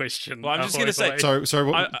hard question. Well, I'm just going to say. So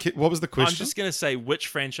what was the question? I'm just going to say which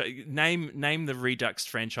franchise. Name the reduxed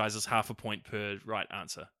franchises. Half a point per right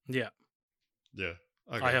answer. Yeah. Yeah.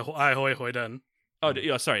 Okay. I hoy done. Oh,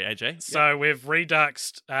 sorry, AJ. So we've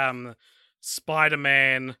reduxed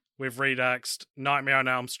Spider-Man, we've reduxed Nightmare on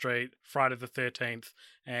Elm Street, Friday the 13th,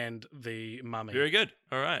 and The Mummy. Very good.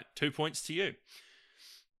 All right, 2 points to you.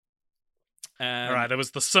 All right, it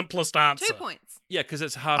was the simplest answer. 2 points. Yeah, because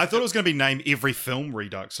it's half. I thought it was going to be name every film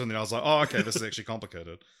redux, and then I was like, oh, okay, this is actually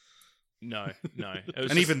complicated. No.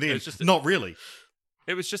 And even then, not really.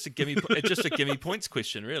 It was just a gimme points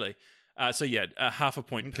question, really. So yeah, half a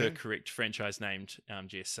point per correct franchise named,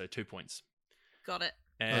 Jess. So 2 points. Got it.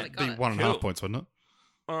 It'd be 1.5 points, wouldn't it?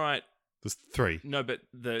 All right. There's 3. No, but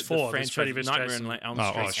the Freddy franchise vs. Nightmare Jason. on Elm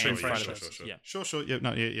Sure. Street. Sure. Yep.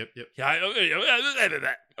 No. Yep. Yeah.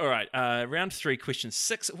 All right. Round 3, question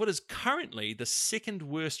 6. What is currently the second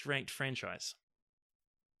worst ranked franchise?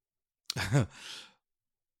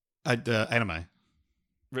 Anime.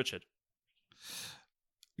 Richard.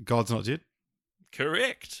 God's Not Dead.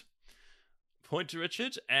 Correct. Point to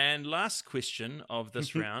Richard. And last question of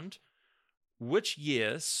this round. Which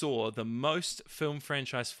year saw the most film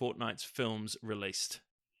franchise fortnights films released?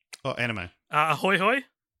 Oh, anime. Ahoy hoy.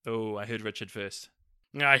 Oh, I heard Richard first.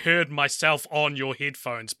 I heard myself on your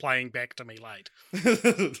headphones playing back to me late.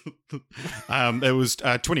 It was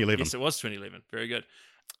 2011. Yes, it was 2011. Very good.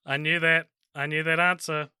 I knew that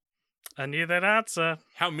answer.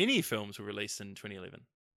 How many films were released in 2011?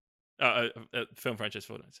 Film franchise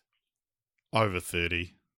fortnights. Over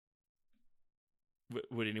 30.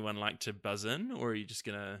 Would anyone like to buzz in, or are you just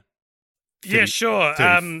gonna? Yeah, sure.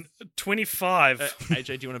 25. AJ,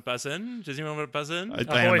 do you want to buzz in? Does anyone want to buzz in?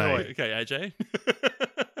 Ahoy, hoy. Okay, AJ.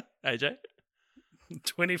 AJ.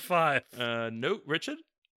 25. No, Richard.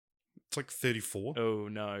 It's like 34. Oh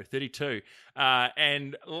no, 32.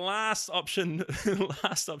 And last option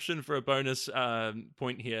for a bonus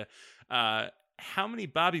point here. How many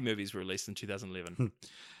Barbie movies were released in 2011?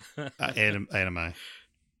 Anime.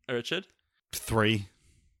 Richard. 3.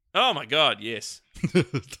 Oh my God, yes.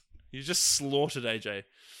 You just slaughtered AJ.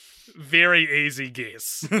 Very easy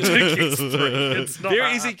guess. To guess 3. It's not very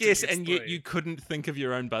hard easy to guess, and yet 3. you couldn't think of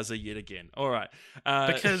your own buzzer yet again. All right.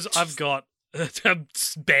 Because I've got a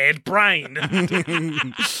bad brain.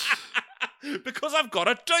 Because I've got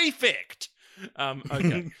a defect.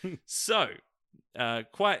 Okay. So,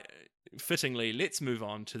 quite fittingly, let's move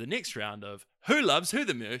on to the next round of Who Loves Who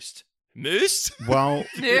the Most? Moose? Well,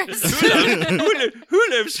 who loves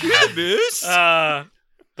who the moose?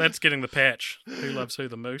 That's getting the patch. Who loves who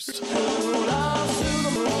the most?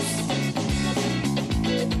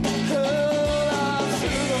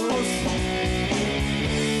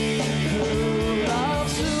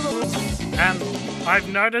 I've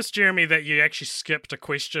noticed, Jeremy, that you actually skipped a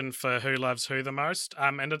question for Who Loves Who the Most,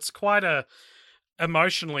 and it's quite a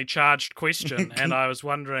emotionally charged question, and I was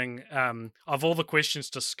wondering, of all the questions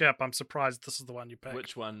to skip, I'm surprised this is the one you picked.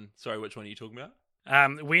 Which one? Sorry, which one are you talking about?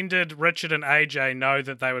 When did Richard and AJ know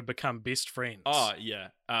that they would become best friends? Oh, yeah.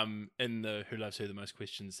 In the Who Loves Who the Most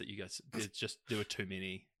questions that you guys, there were too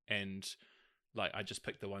many, and like I just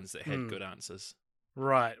picked the ones that had good answers.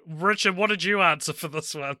 Right. Richard, what did you answer for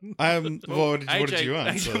this one? What did you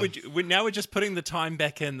answer? Now we're just putting the time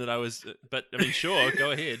back in that I was, but I mean, sure,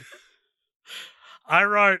 go ahead. I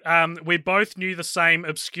wrote, we both knew the same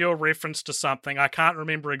obscure reference to something. I can't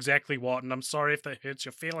remember exactly what, and I'm sorry if that hurts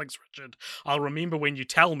your feelings, Richard. I'll remember when you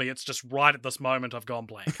tell me. It's just right at this moment I've gone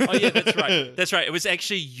blank. Oh, yeah, that's right. That's right. It was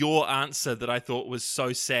actually your answer that I thought was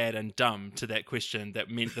so sad and dumb to that question that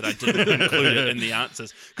meant that I didn't include it in the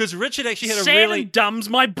answers. Because Richard actually had sad and dumb's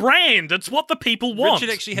my brand. It's what the people want.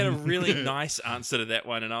 Richard actually had a really nice answer to that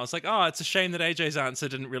one, and I was like, oh, it's a shame that AJ's answer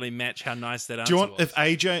didn't really match how nice that answer was. If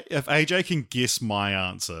AJ can guess my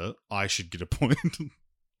answer, I should get a point.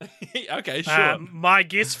 Okay, sure. My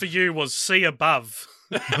guess for you was see above.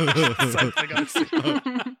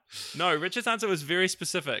 No, Richard's answer was very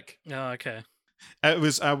specific. Oh, okay. It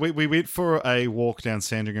was we went for a walk down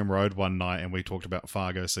Sandringham Road one night and we talked about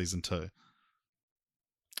Fargo season 2.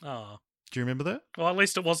 Oh. Do you remember that? Well, at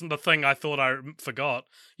least it wasn't the thing I thought I forgot.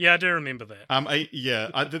 Yeah, I do remember that.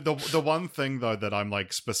 The one thing though that I'm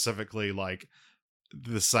like specifically like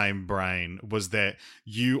the same brain was that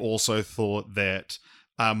you also thought that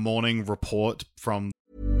morning report from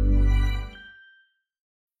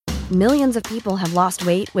Millions of people have lost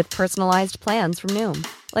weight with personalized plans from Noom.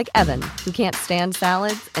 Like Evan, who can't stand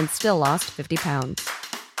salads and still lost 50 pounds.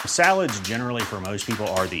 Salads generally for most people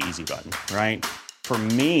are the easy button, right? For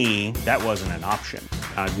me, that wasn't an option.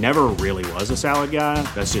 I never really was a salad guy.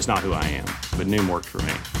 That's just not who I am. But Noom worked for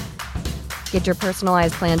me. Get your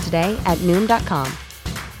personalized plan today at Noom.com.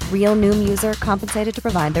 Real Noom user compensated to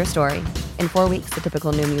provide their story. In 4 weeks, the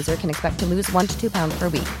typical Noom user can expect to lose 1 to 2 pounds per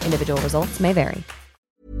week. Individual results may vary.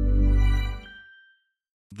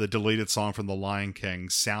 The deleted song from The Lion King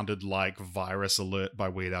sounded like Virus Alert by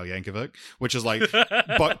Weird Al Yankovic, which is like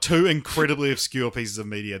but two incredibly obscure pieces of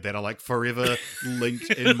media that are like forever linked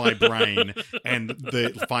in my brain, and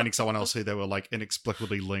finding someone else who they were like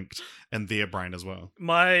inexplicably linked in their brain as well.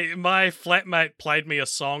 My flatmate played me a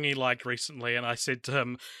song he liked recently, and I said to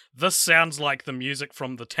him, "This sounds like the music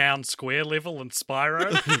from the town square level in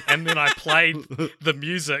Spyro." And then I played the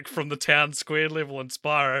music from the town square level in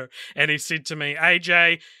Spyro, and he said to me,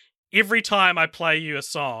 "AJ, every time I play you a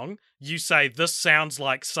song, you say, 'This sounds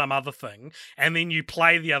like some other thing,' and then you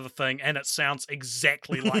play the other thing, and it sounds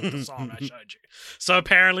exactly like the song I showed you." So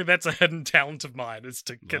apparently that's a hidden talent of mine, is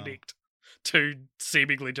to connect two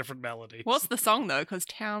seemingly different melodies. What's the song, though? Because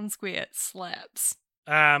Town Square slaps.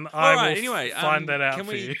 I will find that out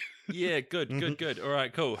for you. Yeah, good. All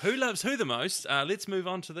right, cool. Who loves who the most? Let's move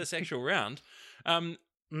on to this actual round.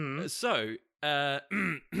 So,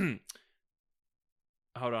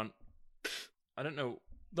 hold on. I don't know.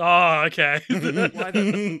 Oh, okay.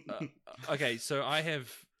 Okay, so I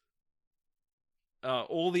have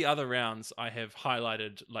all the other rounds. I have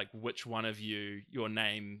highlighted like which one of you your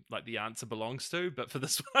name, like the answer belongs to. But for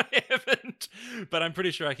this one, I haven't. But I'm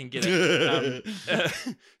pretty sure I can get it.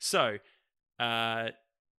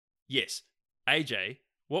 Yes, AJ.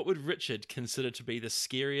 What would Richard consider to be the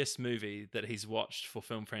scariest movie that he's watched for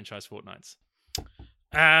Film Franchise Fortnights?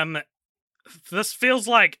 This feels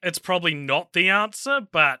like it's probably not the answer,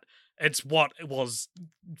 but it's what was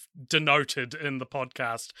denoted in the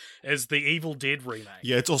podcast as the Evil Dead remake.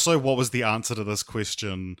 Yeah, it's also what was the answer to this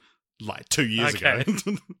question like 2 years ago.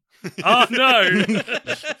 Oh, no!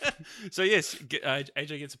 So yes,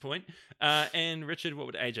 AJ gets a point. And Richard, what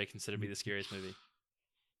would AJ consider to be the scariest movie?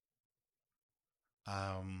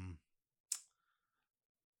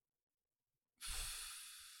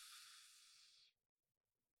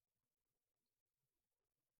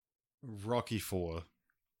 Rocky 4.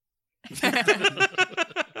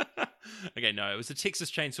 Okay, no, it was the Texas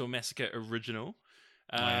Chainsaw Massacre original.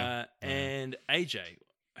 And AJ,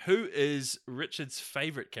 who is Richard's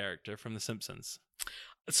favorite character from The Simpsons?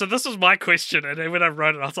 So this was my question, and then when I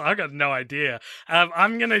wrote it, I was like, I got no idea.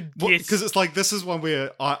 I'm going to guess... Because it's like, this is one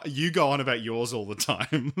where you go on about yours all the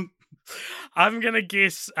time. I'm going to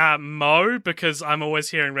guess Mo, because I'm always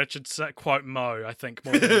hearing Richard quote Mo, I think,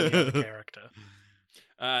 more than any other character.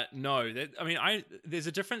 No. There's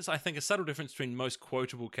a difference, I think, a subtle difference between most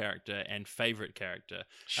quotable character and favorite character.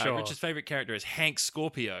 Sure. Richard's favorite character is Hank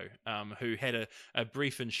Scorpio, who had a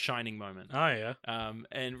brief and shining moment. Oh, yeah.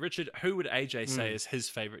 And Richard, who would AJ say is his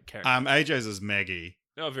favorite character? AJ's is Maggie.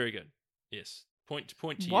 Oh, very good. Yes. Point to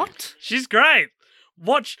you. What? She's great.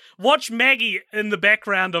 Watch Maggie in the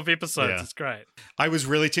background of episodes. Yeah. It's great. I was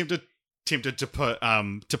really tempted to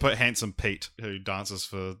put Handsome Pete, who dances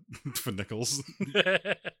for Nichols.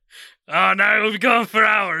 Oh no, we'll be going for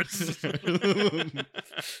hours.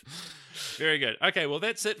 Very good. Okay, well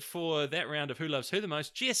that's it for that round of Who Loves Who the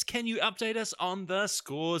Most. Jess, can you update us on the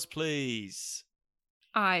scores, please?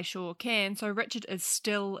 I sure can. So Richard is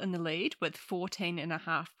still in the lead with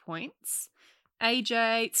 14.5 points.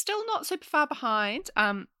 AJ still not super far behind.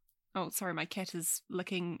 Oh, sorry, my cat is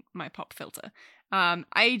licking my pop filter.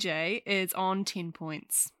 AJ is on 10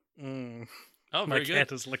 points. Mm. Oh, my very good.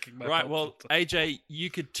 cat is licking my Right, pop well, filter. AJ, you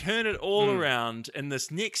could turn it all around in this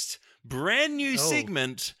next brand new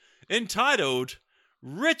segment entitled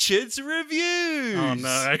Richard's Reviews. Oh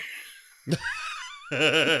no.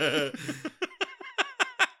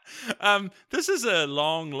 This is a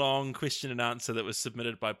long question and answer that was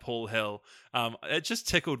submitted by Paul Hill. It just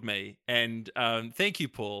tickled me, and thank you,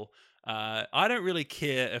 Paul. I don't really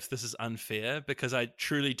care if this is unfair because I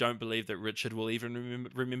truly don't believe that Richard will even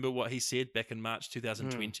remember what he said back in March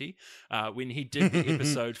 2020 when he did the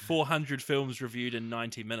episode 400 films reviewed in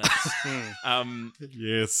 90 minutes.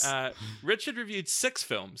 Yes. Richard reviewed 6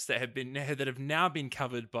 films that have now been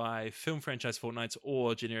covered by Film Franchise Fortnights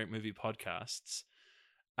or Generic Movie Podcasts.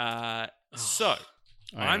 So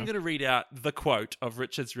I'm going to read out the quote of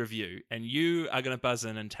Richard's review, and you are going to buzz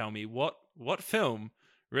in and tell me what film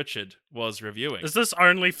Richard was reviewing. Is this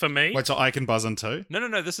only for me? Wait, so I can buzz in too?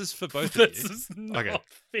 No, this is for both of This you. is not Okay.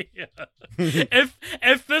 fair.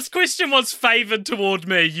 If this question was favoured toward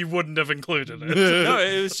me, you wouldn't have included it. No,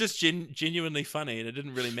 it was just genuinely funny, and it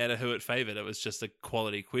didn't really matter who it favoured. It was just a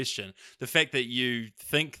quality question. The fact that you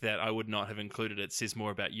think that I would not have included it says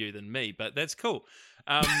more about you than me, but that's cool.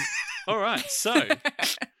 All right, so...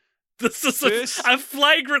 This is a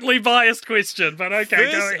flagrantly biased question, but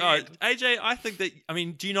okay, go ahead. AJ, I think that... I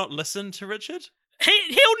mean, do you not listen to Richard?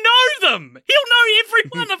 He'll know them. He'll know every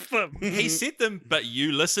one of them. He said them, but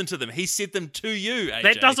you listen to them. He said them to you, AJ.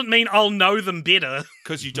 That doesn't mean I'll know them better.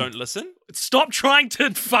 Because you don't listen? Stop trying to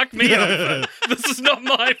fuck me over. This is not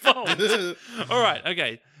my fault. All right,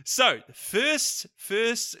 okay. So, first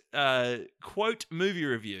quote movie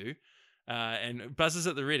review, and buzzers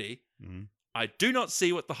at the ready. Mm-hmm. I do not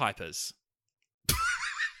see what the hype is.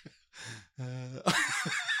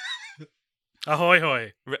 Ahoy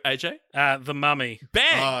hoy. AJ? The Mummy. Bang!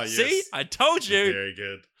 Ah, yes. See? I told you. Very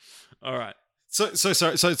good. All right. So right,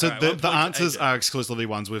 the answers AJ. are exclusively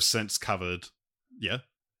ones we've since covered. Yeah.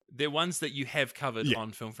 They're ones that you have covered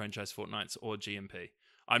on Film Franchise Fortnights or GMP.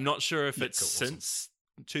 I'm not sure if it's cool, awesome. since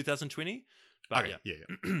 2020, but Okay. Yeah.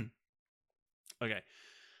 Okay.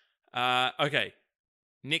 Okay.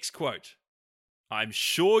 Next quote. I'm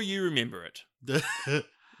sure you remember it.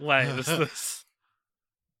 Wait, is this?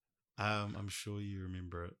 I'm sure you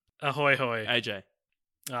remember it. Ahoy hoy. AJ.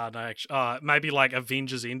 Oh, no, actually. Maybe like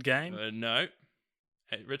Avengers Endgame? No.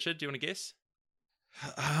 Hey, Richard, do you want to guess?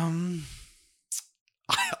 I've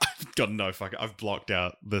got no fucking. I've blocked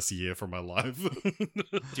out this year from my life.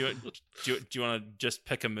 Do you want to just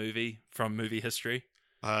pick a movie from movie history?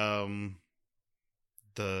 The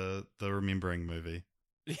Remembering movie.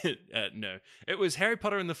 No. It was Harry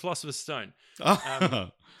Potter and the Philosopher's Stone.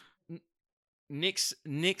 Next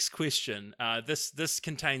question. This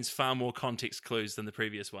contains far more context clues than the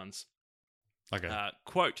previous ones. Okay.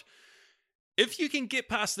 Quote: if you can get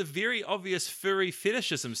past the very obvious furry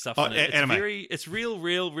fetishism stuff in it, it's anime. it's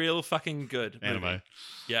real fucking good. Anime. Movie.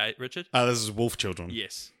 Yeah, Richard? This is Wolf Children.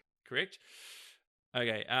 Yes. Correct.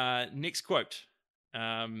 Okay, next quote.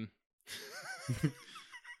 And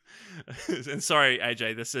sorry,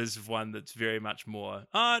 AJ, this is one that's very much more...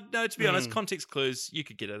 no, to be honest, context clues, you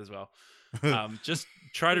could get it as well. Just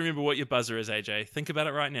try to remember what your buzzer is, AJ. Think about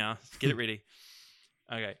it right now. Get it ready.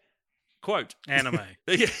 Okay. Quote. Anime.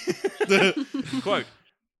 Quote.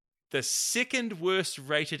 The second worst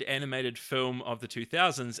rated animated film of the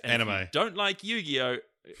 2000s. And Anime. If you don't like Yu-Gi-Oh!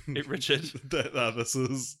 Richard. This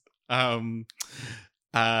is Yu-Gi-Oh!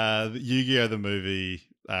 The movie,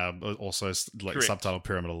 also like Correct. subtitle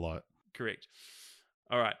Pyramid of Light. Correct.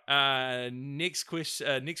 All right. Next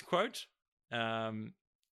question. Next quote.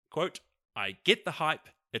 Quote. I get the hype.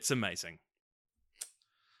 It's amazing.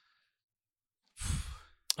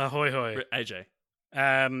 Ahoy hoy. AJ.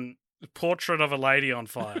 Portrait of a Lady on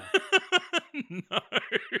Fire. No.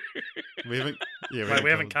 We haven't Yeah, we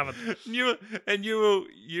haven't covered. You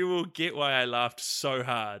will get why I laughed so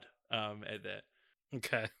hard at that.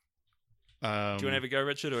 Okay. Do you want to have a go,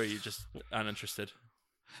 Richard, or are you just uninterested?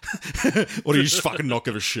 Or do you just fucking not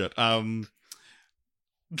give a shit? I'm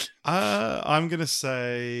gonna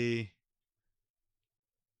say.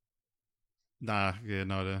 Nah, yeah,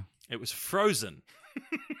 no idea. It was Frozen.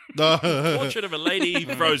 Portrait of a Lady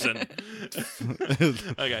Frozen.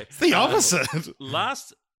 Okay. It's the opposite.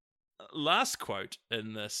 Last quote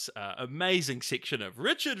in this amazing section of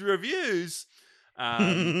Richard Reviews.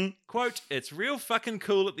 Quote, it's real fucking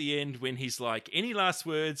cool at the end when he's like, any last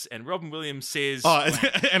words? And Robin Williams says... Oh,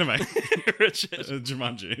 anime. Richard.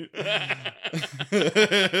 Jumanji.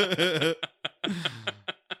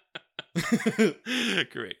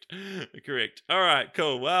 Correct. All right,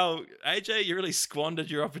 cool. Well, AJ, you really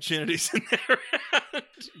squandered your opportunities in that round.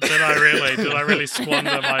 Did I really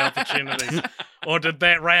squander my opportunities? Or did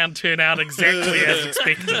that round turn out exactly as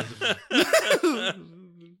expected?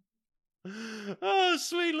 Oh,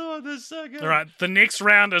 sweet Lord, this is so good. All right, the next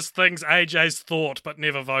round is things AJ's thought but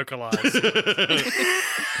never vocalized.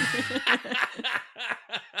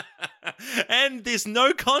 And there's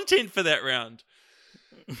no content for that round.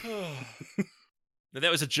 Now,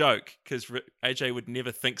 that was a joke, because AJ would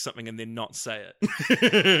never think something and then not say it.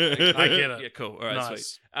 I get it. Yeah, cool. All right,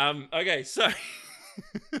 nice. Sweet. Okay, so...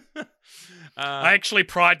 I actually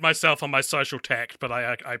pride myself on my social tact, but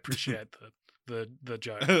I appreciate the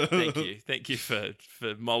joke. Thank you for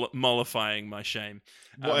mollifying my shame.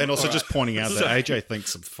 Well, and also just pointing out that AJ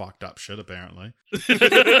thinks some fucked up shit, apparently.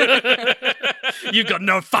 You've got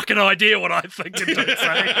no fucking idea what I think and don't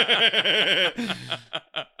say.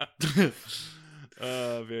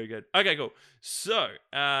 Very good. Okay, cool. So,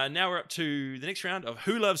 now we're up to the next round of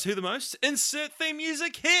Who Loves Who the Most? Insert theme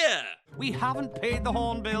music here! We haven't paid the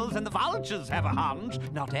hornbills and the vultures have a hunch.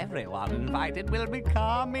 Not everyone invited will be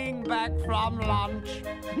coming back from lunch.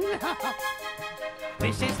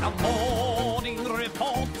 This is the morning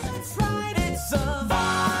report. That's right, it's a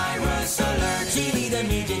virus alert. You need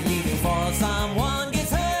immediately before someone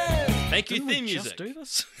gets hurt. Thank you, theme music. Just do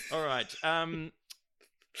this? All right.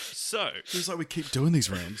 So Feels like we keep doing these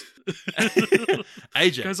rounds.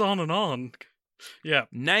 AJ goes on and on. Yeah.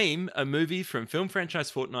 Name a movie from Film Franchise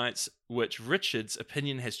Fortnights which Richard's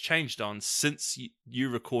opinion has changed on since you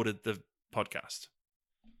recorded the podcast.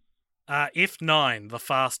 F9, The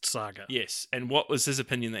Fast Saga. Yes, and what was his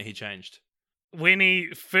opinion that he changed? When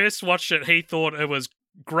he first watched it, he thought it was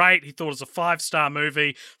great. He thought it was a 5-star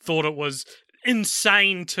movie. Thought it was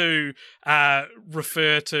insane to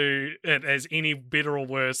refer to it as any better or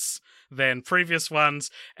worse than previous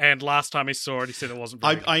ones, and last time he saw it, he said it wasn't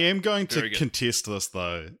very good. I am going to contest this,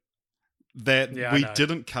 though, that we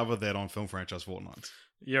didn't cover that on Film Franchise Fortnights.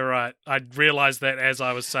 You're right. I realised that as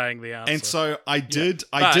I was saying the answer. And so I did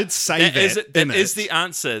say that. That is the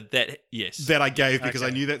answer that, yes. That I gave, because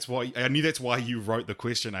I knew that's why you wrote the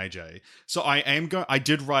question, AJ. So I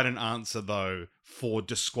did write an answer, though, for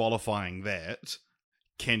disqualifying that.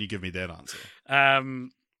 Can you give me that answer?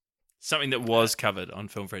 Something that was covered on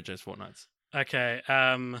Film Franchise Fortnights. Okay.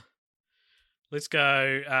 Let's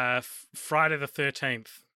go Friday the 13th.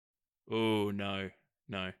 Oh, no.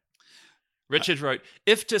 Richard wrote,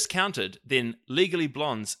 if discounted, then Legally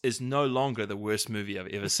Blondes is no longer the worst movie I've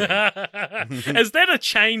ever seen. Is that a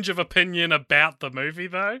change of opinion about the movie,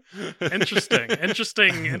 though?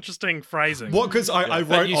 Interesting phrasing. What? Because I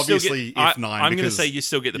wrote, obviously, F9. I'm going to say you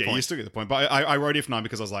still get the point. Yeah, you still get the point. But I wrote F9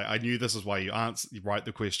 because I was like, I knew this is why you write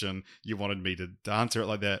the question. You wanted me to answer it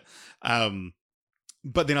like that.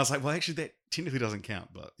 But then I was like, well, actually, that technically doesn't count.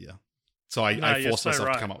 But yeah. So I forced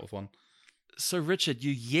myself to come up with one. So, Richard,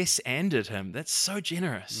 you yes-anded him. That's so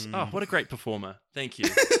generous. Oh, what a great performer. Thank you.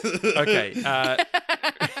 Okay.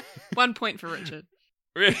 1 point for Richard.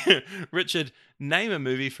 Richard, name a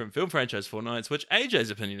movie from Film Franchise Fortnights which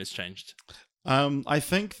AJ's opinion has changed. I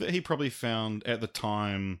think that he probably found, at the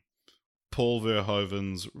time, Paul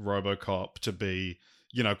Verhoeven's RoboCop to be,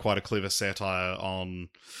 quite a clever satire on...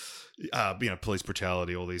 police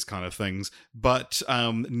brutality, all these kind of things. But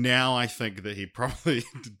now I think that he probably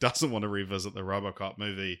doesn't want to revisit the RoboCop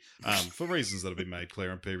movie for reasons that have been made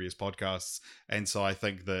clear in previous podcasts. And so I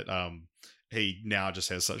think that he now just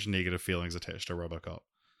has such negative feelings attached to RoboCop.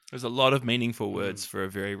 There's a lot of meaningful words for a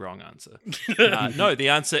very wrong answer. No, the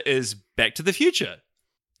answer is Back to the Future.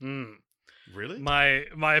 Really?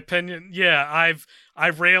 My opinion, yeah,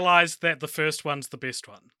 I've realized that the first one's the best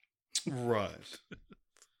one. Right.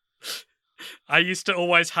 I used to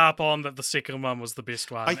always harp on that the second one was the best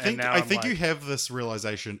one. I think you have this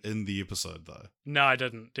realization in the episode, though. No, I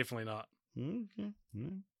didn't. Definitely not. Okay.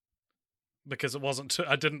 because it wasn't.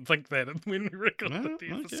 I didn't think that when we recorded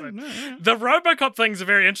the Okay, episode. no. The RoboCop thing's a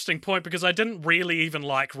very interesting point because I didn't really even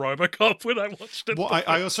like RoboCop when I watched it. Well,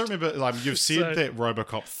 I also remember you've said So- that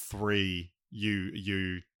RoboCop 3,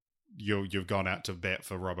 you've gone out to bat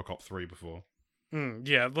for RoboCop 3 before.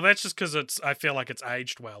 Yeah, well, that's just because I feel like it's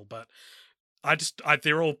aged well, but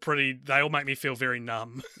they're all pretty. They all make me feel very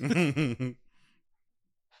numb.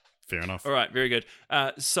 Fair enough. All right, very good.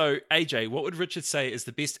 So, AJ, what would Richard say is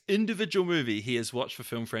the best individual movie he has watched for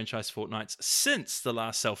Film Franchise Fortnights since the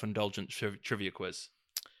last self-indulgent trivia quiz?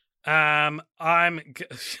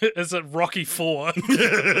 Is it Rocky 4?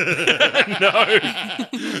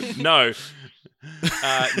 No,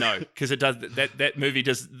 no, because it does that movie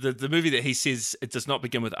does the movie that he says it does not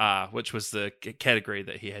begin with R, which was the category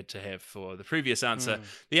that he had to have for the previous answer.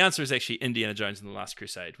 The answer is actually Indiana Jones and the Last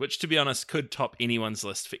Crusade, which, to be honest, could top anyone's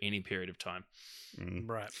list for any period of time.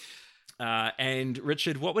 Right. And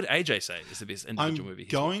Richard, what would AJ say is the best individual movie?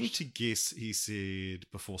 He's Going watched? to guess he said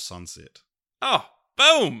Before Sunset. Oh,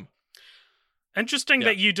 boom! Interesting Yeah.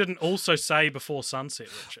 that you didn't also say Before Sunset,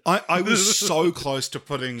 Richard. I was so close to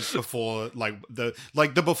putting Before,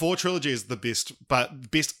 the Before trilogy is the best,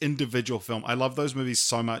 but best individual film. I love those movies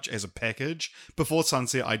so much as a package. Before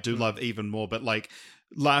Sunset, I do love even more, but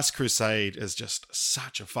Last Crusade is just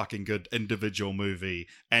such a fucking good individual movie,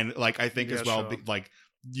 and I think as well, sure.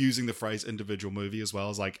 using the phrase individual movie as well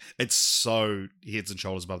is it's so heads and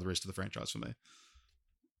shoulders above the rest of the franchise for me.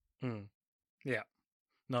 Yeah.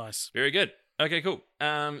 Nice. Very good. Okay, cool.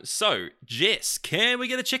 So, Jess, can we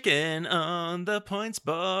get a chicken on the points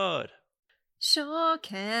board? Sure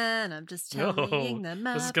can. I'm just telling them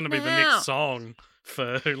This is going to be the next song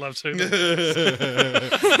for Who Loves Who.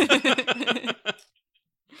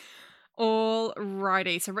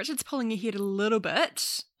 Alrighty, so Richard's pulling ahead a little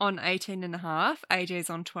bit on 18.5. AJ's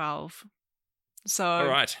on 12. So, All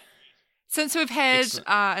right. since we've had Excellent.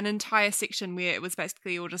 an entire section where it was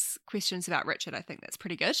basically all just questions about Richard, I think that's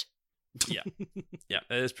pretty good. Yeah,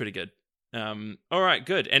 that is pretty good. All right,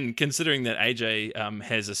 good. And considering that AJ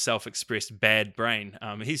has a self-expressed bad brain,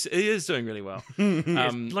 he is doing really well.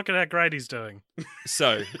 Look at how great he's doing.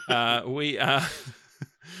 So we are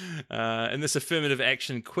in this affirmative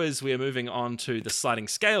action quiz. We are moving on to the sliding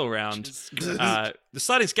scale round. The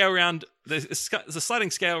sliding scale round. The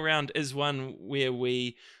sliding scale round is one where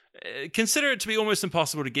we consider it to be almost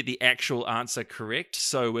impossible to get the actual answer correct.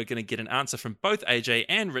 So we're going to get an answer from both AJ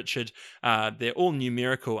and Richard. They're all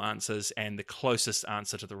numerical answers, and the closest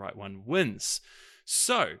answer to the right one wins.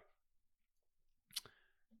 So,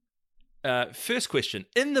 first question.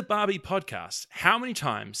 In the Barbie podcast, how many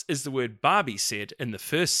times is the word Barbie said in the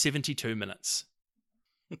first 72 minutes?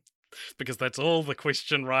 Because that's all the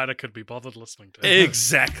question writer could be bothered listening to.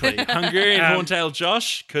 Exactly. Hungarian Horntail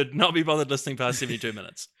Josh could not be bothered listening past 72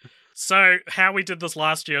 minutes. So how we did this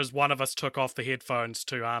last year is one of us took off the headphones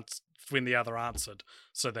to answer when the other answered,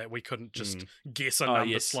 so that we couldn't just guess a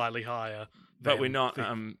number slightly higher. But we're not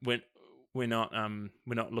we're not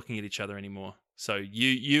looking at each other anymore. So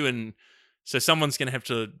you and so someone's going to have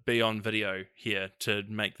to be on video here to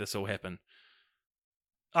make this all happen.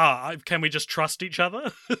 Can we just trust each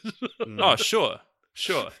other? Oh, sure.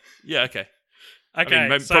 Yeah, okay. Okay, I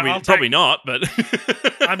mean, so probably not, but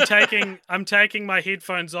I'm taking my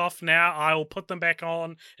headphones off now. I will put them back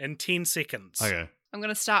on in 10 seconds. Okay. I'm going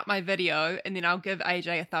to start my video and then I'll give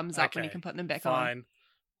AJ a thumbs up when Okay, you can put them back on. Fine.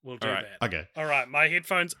 We'll do All right. that. Okay. All right, my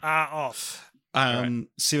headphones are off.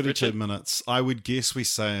 72 Richard? minutes. I would guess we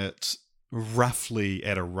say it roughly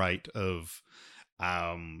at a rate of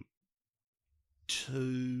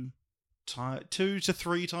 2 to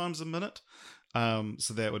 3 times a minute.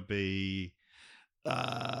 So that would be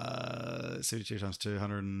 72 times 2,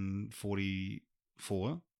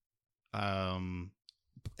 144. And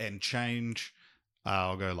change,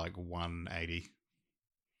 I'll go 180.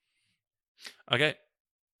 okay.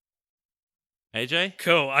 AJ,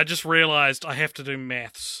 Cool. I just realized I have to do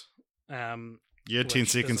maths. You had 10 Which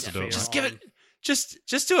seconds to isn't do it. fair. just give it,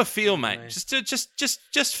 just do a feel, mate. Okay. Just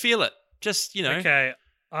feel it. Just Okay,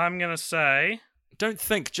 I'm gonna say don't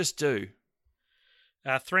think, just do.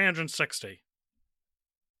 360.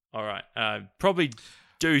 All right. Probably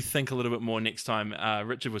do think a little bit more next time.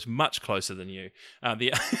 Richard was much closer than you.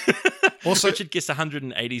 Also- Richard guessed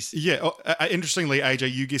 180s. Yeah, interestingly, AJ,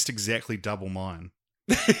 you guessed exactly double mine.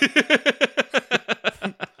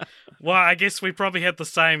 Well, I guess we probably had the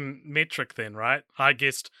same metric then, right? I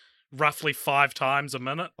guessed roughly 5 times a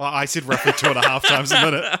minute. Well, I said roughly 2.5 times a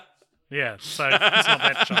minute. Yeah, so it's not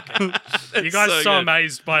that shocking. You guys so are so good.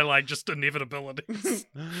 amazed by just inevitabilities.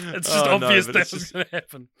 It's just Oh, no, obvious but that it's was just- going to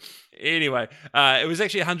happen. Anyway, it was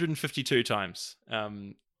actually 152 times.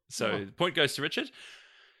 So the point goes to Richard.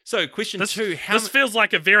 So question 2. This feels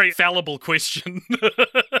like a very fallible question.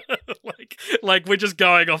 like we're just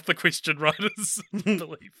going off the question writer's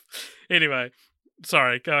belief. Anyway,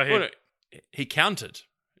 sorry, go ahead. Well, he counted.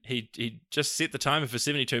 He just set the timer for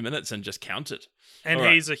 72 minutes and just counted. And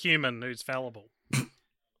he's a human who's fallible.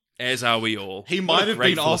 As are we all. He might have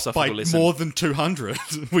been off by more than 200.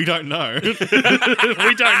 We don't know. We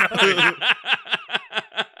don't know.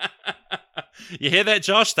 You hear that,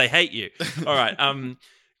 Josh? They hate you. All right.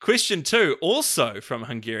 Question 2, also from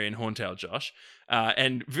Hungarian Horntail Josh.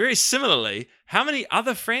 And very similarly, how many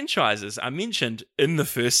other franchises are mentioned in the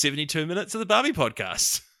first 72 minutes of the Barbie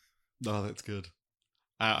podcast? Oh, that's good.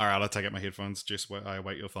 All right, I'll take out my headphones. Jess, I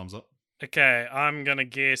await your thumbs up. Okay, I'm going to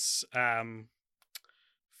guess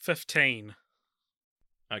 15.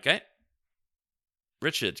 Okay.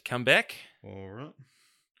 Richard, come back. All right.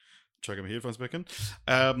 Try to get my headphones back in.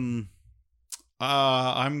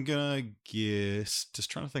 I'm going to guess, just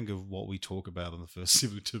trying to think of what we talk about in the first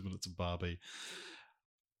 72 minutes of Barbie.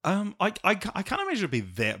 I can't imagine it'd be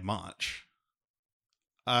that much.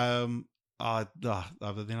 Then I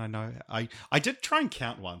know I did try and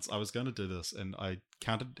count once. I was going to do this, and I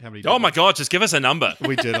counted how many. Oh my god! Just give us a number.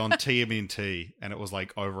 We did on TMNT, and it was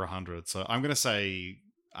like over 100. So I'm going to say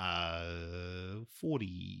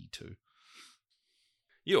 42.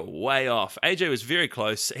 You're way off. AJ was very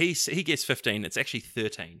close. He guessed 15. It's actually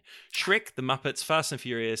 13. Shrek, The Muppets, Fast and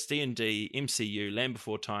Furious, D&D, MCU, Land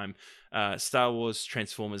Before Time, Star Wars,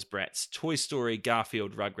 Transformers, Bratz, Toy Story,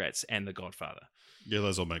 Garfield, Rugrats, and The Godfather. Yeah,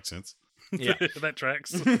 those all make sense. Yeah. That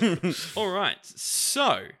tracks. All right.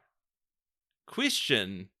 So,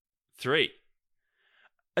 question 3.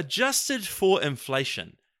 Adjusted for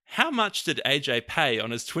inflation, how much did AJ pay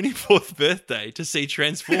on his 24th birthday to see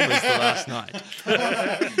Transformers the last night?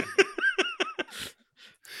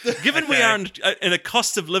 Given we are in a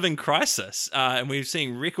cost of living crisis and we're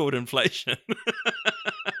seeing record inflation,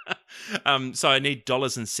 so I need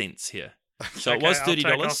dollars and cents here. So it was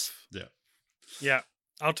 $30. Yeah,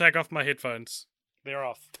 I'll take off my headphones. They're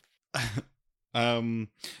off. I'm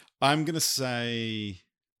gonna say,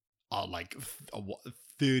 like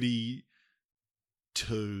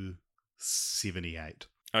 32.78.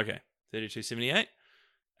 Okay, 32.78.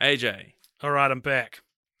 AJ. All right, I'm back.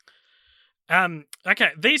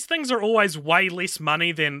 Okay, these things are always way less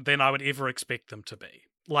money than I would ever expect them to be.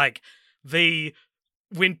 Like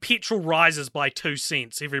when petrol rises by 2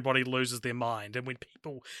 cents, everybody loses their mind, and when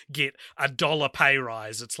people get $1 pay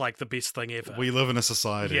rise, it's like the best thing ever. We live in a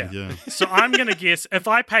society, yeah. So I'm going to guess if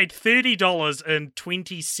I paid $30 in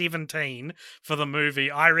 2017 for the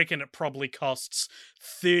movie, I reckon it probably costs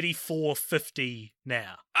 $34.50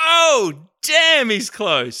 now. Oh, damn, he's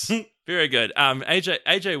close. Very good.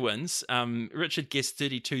 AJ wins. Richard guessed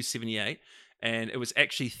 $32.78, and it was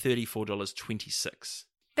actually $34.26.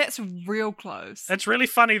 That's real close. It's really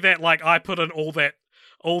funny that I put in all that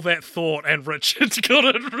thought and Richard got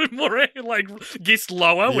it more guessed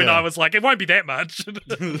lower when I was like, it won't be that much.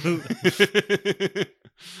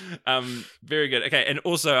 Very good. Okay, and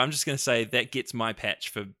also I'm just going to say that gets my patch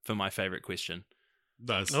for my favorite question.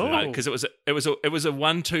 Nice. Because it was a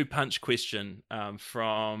 1-2 punch question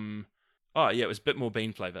from it was Bit More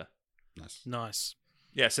Bean Flavor. Nice.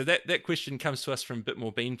 Yeah, so that question comes to us from Bit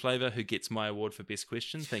More Bean Flavor, who gets my award for best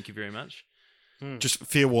question. Thank you very much. Just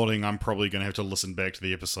fair warning, I'm probably going to have to listen back to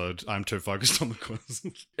the episode. I'm too focused on the quiz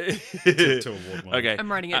to award one. Okay.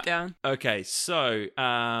 I'm writing it down. Okay, so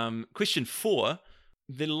question 4.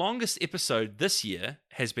 The longest episode this year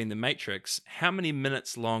has been The Matrix. How many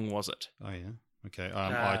minutes long was it? Oh, yeah. Okay,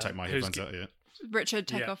 I take my headphones out, yeah. Richard,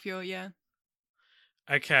 take off your,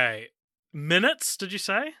 Okay. Minutes, did you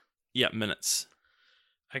say? Yeah, minutes.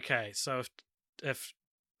 Okay, so if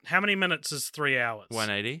how many minutes is 3 hours?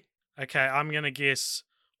 180. Okay, I'm going to guess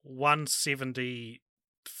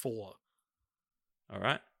 174. All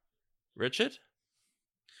right. Richard?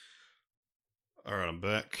 All right, I'm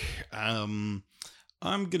back. I'm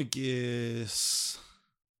going to guess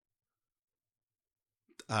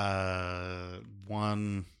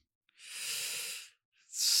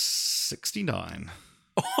 169.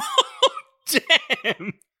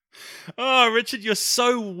 Damn. Oh, Richard, you're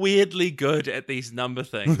so weirdly good at these number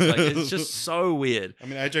things. It's just so weird. I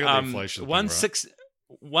mean, AJ got the inflation.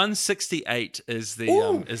 168 is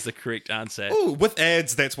the correct answer. Oh, with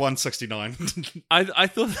ads, that's 169. I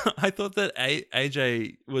thought that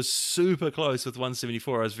AJ was super close with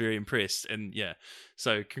 174. I was very impressed, and yeah.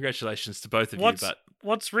 So congratulations to both of you. But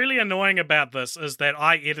what's really annoying about this is that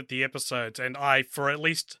I edit the episodes, and for at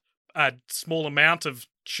least a small amount of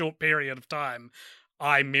short period of time,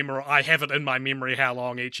 I have it in my memory how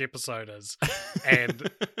long each episode is. And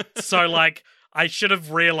so, like, I should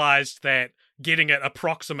have realized that getting it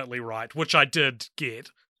approximately right, which I did get,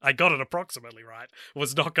 I got it approximately right,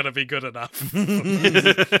 was not going to be good enough.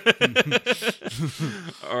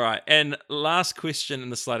 All right. And last question in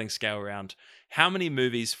the sliding scale round. How many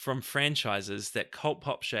movies from franchises that Cult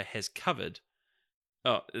Popture has covered?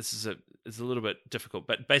 Oh, it's a little bit difficult,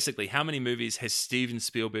 but basically, how many movies has Steven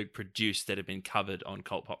Spielberg produced that have been covered on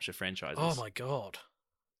Cult Popture franchises? Oh my god.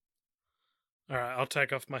 All right, I'll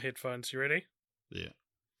take off my headphones. You ready? Yeah.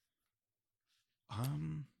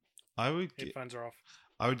 I would Headphones are off.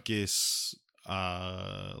 I would guess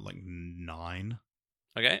like 9.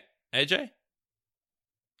 Okay. AJ?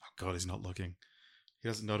 Oh god, he's not looking. He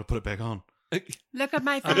doesn't know to put it back on. Look at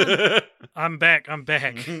my phone. I'm back. All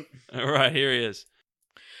right, here he is.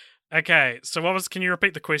 Okay, so can you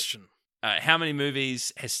repeat the question? How many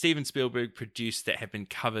movies has Steven Spielberg produced that have been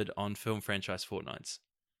covered on Film Franchise Fortnights?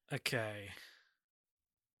 Okay.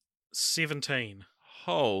 17.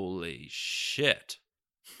 Holy shit.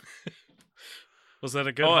 Was that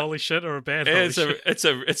a good holy shit or a bad holy shit?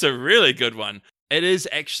 It's a really good one. It is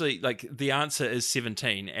actually, like, the answer is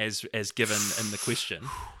 17 as given in the question.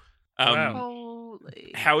 Wow.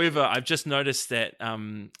 Holy. However, I've just noticed that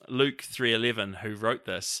Luke 311, who wrote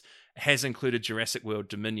this, has included Jurassic World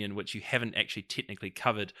Dominion, which you haven't actually technically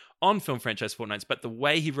covered on Film Franchise Fortnights, but the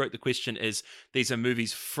way he wrote the question is these are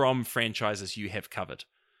movies from franchises you have covered.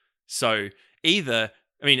 So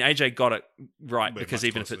AJ got it right, because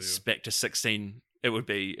even if it's back to 16, it would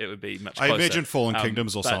be much closer. I imagine Fallen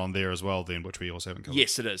Kingdom's also on there as well, then, which we also haven't covered.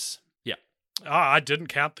 Yes, it is. Yeah. Oh, I didn't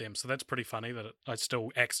count them, so that's pretty funny that I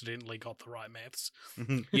still accidentally got the right maths.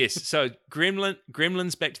 Yes, so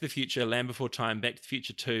Gremlins, Back to the Future, Land Before Time, Back to the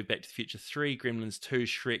Future 2, Back to the Future 3, Gremlins 2,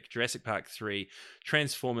 Shrek, Jurassic Park 3,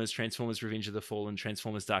 Transformers, Revenge of the Fallen,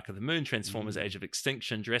 Transformers Dark of the Moon, Transformers Age of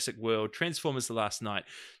Extinction, Jurassic World, Transformers The Last Night,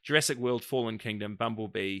 Jurassic World Fallen Kingdom,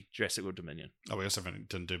 Bumblebee, Jurassic World Dominion. Oh, we also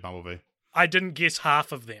didn't do Bumblebee. I didn't guess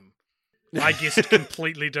half of them. I guessed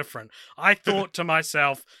completely different. I thought to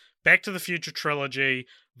myself, Back to the Future trilogy,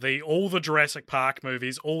 all the Jurassic Park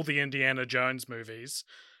movies, all the Indiana Jones movies,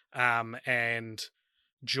 and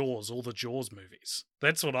Jaws, all the Jaws movies.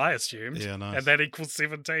 That's what I assumed. Yeah, nice. And that equals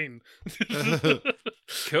 17.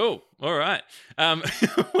 Cool. All right.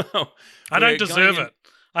 Well, I don't deserve it.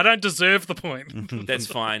 I don't deserve the point. That's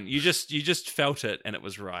fine. You just felt it, and it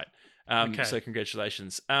was right. Okay. So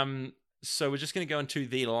congratulations. So we're just going to go into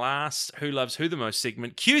the last Who Loves Who the Most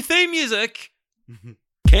segment. Cue theme music.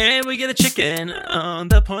 Can we get a chicken on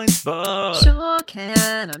the points board? Sure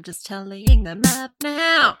can. I'm just tallying them up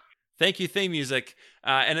now. Thank you, theme music.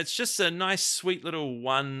 And it's just a nice, sweet little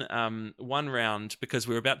one round, because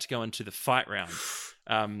we're about to go into the fight round.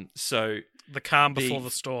 So the calm before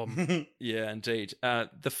the storm. Yeah, indeed.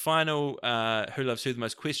 The final Who Loves Who the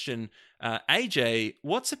Most question. AJ,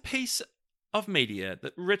 what's a piece of media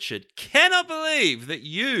that Richard cannot believe that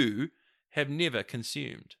you have never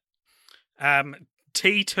consumed?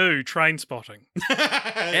 T2, Train Spotting.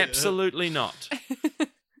 Absolutely not.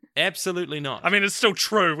 Absolutely not. I mean, it's still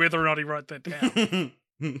true whether or not he wrote that down.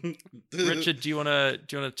 Richard, do you want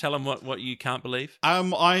to tell him what you can't believe?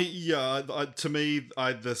 To me,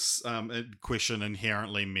 this question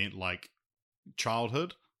inherently meant like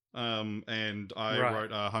childhood, and I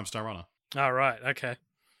wrote Homestar Runner. Oh, right, okay.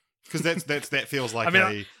 Because that feels like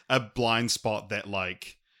a blind spot that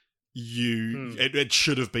like it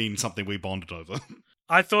should have been something we bonded over.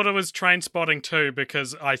 I thought it was Train Spotting too,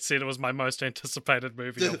 because I said it was my most anticipated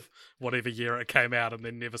movie of whatever year it came out, and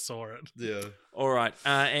then never saw it. Yeah. All right.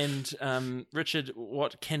 And Richard,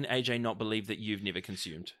 what can AJ not believe that you've never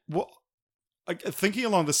consumed? What? Thinking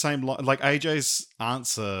along the same line, like AJ's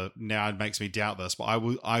answer now makes me doubt this, but I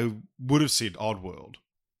would have said Oddworld.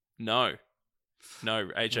 No,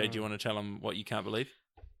 AJ, do you want to tell him what you can't believe?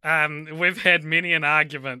 We've had many an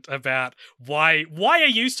argument about why are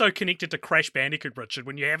you so connected to Crash Bandicoot, Richard,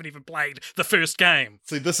 when you haven't even played the first game?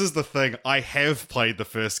 See, this is the thing. I have played the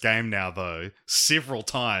first game now, though, several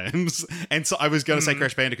times. And so I was going to say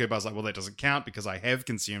Crash Bandicoot, but I was like, well, that doesn't count because I have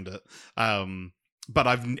consumed it. But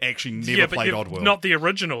I've actually never played Oddworld. Not the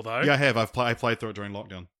original, though. Yeah, I have. I played through it during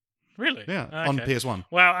lockdown. Really? Yeah, on PS1.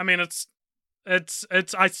 Well, I mean, it's.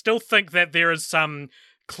 I still think that there is some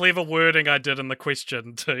clever wording I did in the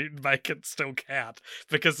question to make it still count,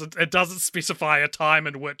 because it doesn't specify a time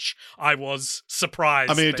in which I was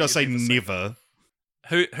surprised. I mean, it does say never.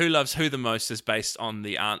 Who Loves Who the Most is based on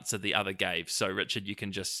the answer the other gave. So, Richard, you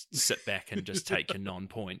can just sit back and just take your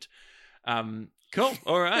non-point. Cool.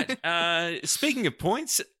 All right. Speaking of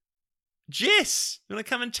points, Jess, you want to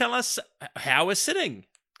come and tell us how we're sitting?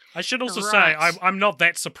 I should also Right. say I'm not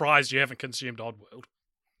that surprised you haven't consumed Oddworld.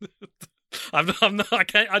 I'm not. I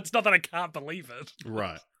can't. It's not that I can't believe it.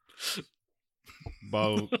 Right.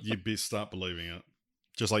 Well, you best start believing it.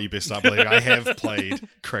 Just like you best start believing I have played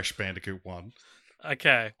Crash Bandicoot 1.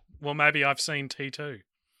 Okay. Well, maybe I've seen T2.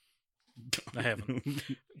 I haven't.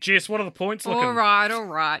 Jess, what are the points looking? All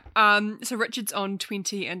right. So Richard's on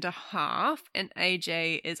 20.5 and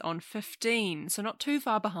AJ is on 15. So not too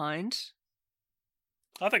far behind.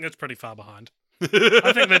 I think that's pretty far behind.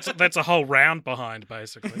 I think that's a whole round behind,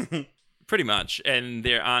 basically. Pretty much, and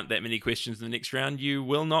there aren't that many questions in the next round. You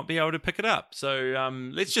will not be able to pick it up. So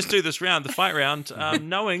let's just do this round, the fight round,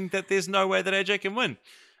 knowing that there's no way that AJ can win.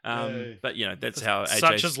 But, you know, that's how AJ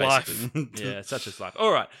Such is life. Yeah, such is life.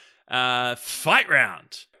 All right, fight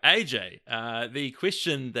round. AJ, the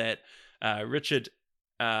question that Richard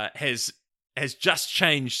has just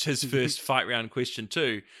changed his first fight round question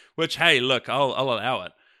to, which, hey, look, I'll allow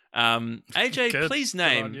it. AJ, Good. please Good on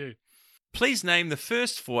name... you. Please name the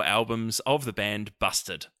first 4 albums of the band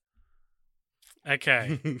Busted.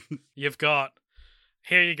 Okay. You've got.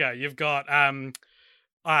 Here you go. You've got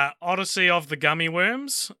Odyssey of the Gummy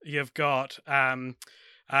Worms. You've got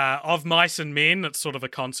Of Mice and Men. It's sort of a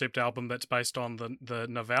concept album that's based on the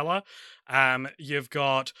novella. You've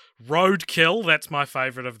got Roadkill. That's my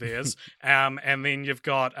favourite of theirs. And then you've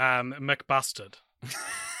got McBusted.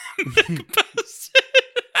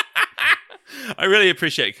 I really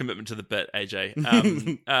appreciate your commitment to the bit, AJ.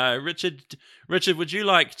 Richard, would you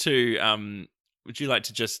like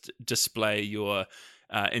to just display your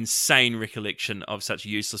insane recollection of such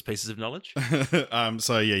useless pieces of knowledge?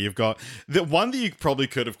 So yeah, you've got the one that you probably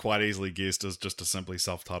could have quite easily guessed is just a simply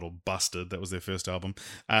self-titled Busted. That was their first album.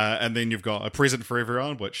 And then you've got A Present for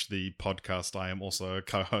Everyone, which the podcast I am also a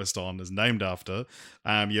co-host on is named after.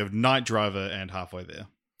 You have Night Driver and Halfway There.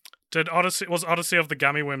 Was Odyssey of the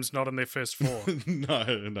Gummy Worms not in their first 4?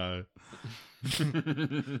 No.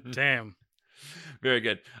 Damn. Very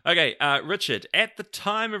good. Okay, Richard, at the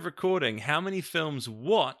time of recording, how many films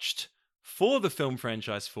watched for the Film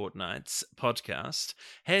Franchise Fortnights podcast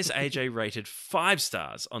has AJ rated 5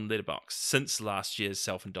 stars on Letterboxd since last year's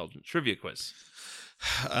self-indulgent trivia quiz?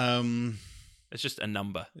 It's just a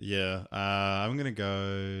number. Yeah. I'm going to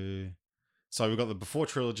go... So we've got the Before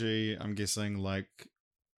trilogy, I'm guessing like...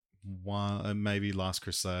 one, maybe Last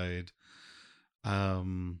Crusade,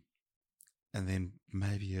 and then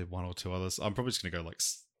maybe 1 or 2 others. I'm probably just gonna go like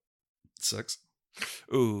 6.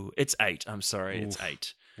 Ooh, it's 8. I'm sorry, Oof. it's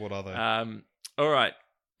 8. What are they? All right,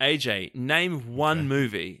 AJ, name one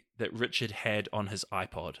movie that Richard had on his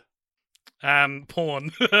iPod.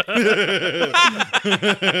 Porn.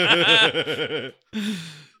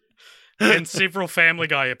 And several Family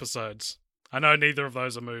Guy episodes. I know neither of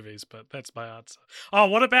those are movies, but that's my answer. Oh,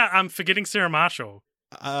 what about Forgetting Sarah Marshall?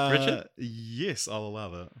 Richard? Yes, I'll allow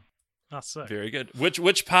that. Oh, sick. Very good.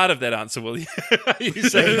 Which part of that answer will you say?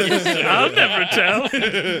 Yes to? I'll never tell.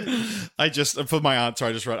 I just, for my answer,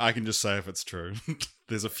 I just wrote, I can just say if it's true.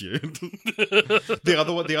 There's a few.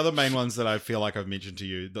 The other main ones that I feel like I've mentioned to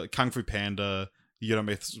you, the Kung Fu Panda, You Don't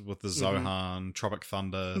Mess with the Zohan, Tropic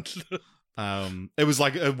Thunder. It was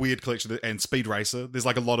like a weird collection, and Speed Racer. There's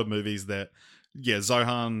like a lot of movies that, yeah,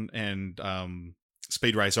 Zohan and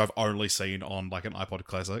Speed Racer I've only seen on like an iPod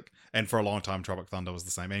Classic, and for a long time Tropic Thunder was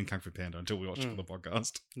the same, and Kung Fu Panda until we watched it for the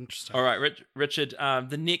podcast. Interesting. All right, Richard,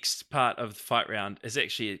 the next part of the fight round is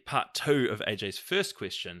actually part 2 of AJ's first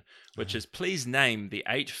question, which is please name the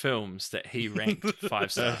 8 films that he ranked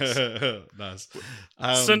 5 stars. Nice.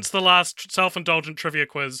 Since the last self-indulgent trivia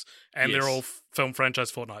quiz, and Yes. they're all Film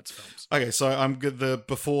Franchise Fortnights films. Okay, so I'm good. The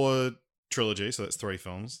Before trilogy, so that's 3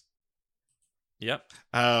 films. Yep.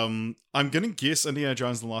 I'm gonna guess Indiana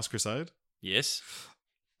Jones and the Last Crusade. Yes.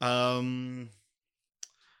 Fuck,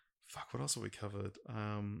 what else have we covered?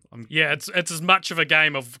 Yeah, it's as much of a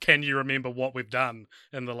game of can you remember what we've done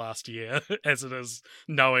in the last year as it is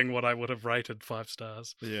knowing what I would have rated 5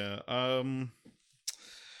 stars. Yeah.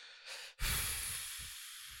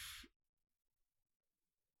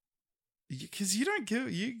 Because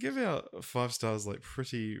you give out 5 stars like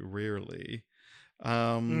pretty rarely.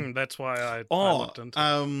 That's why I looked into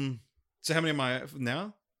it. So how many am I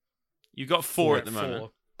now? You got 4 at the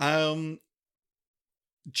moment. 4.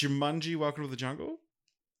 Jumanji: Welcome to the Jungle.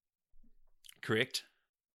 Correct.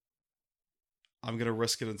 I'm gonna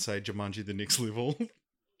risk it and say Jumanji: The Next Level.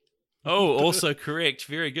 Oh, also correct.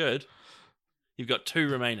 Very good. You've got 2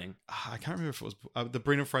 remaining. I can't remember if it was the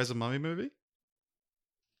Brendan Fraser Mummy movie.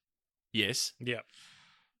 Yes. Yeah.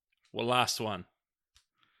 Well, last one.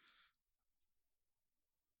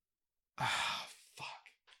 Ah,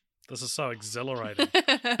 fuck. This is so exhilarating.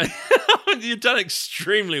 You've done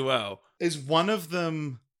extremely well. Is one of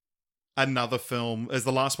them another film? Is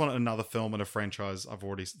the last one another film in a franchise I've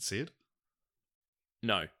already said?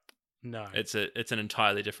 No. No. It's an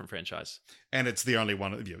entirely different franchise. And it's the only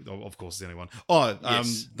one. Yeah, of course, it's the only one. Oh,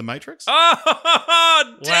 Yes. The Matrix?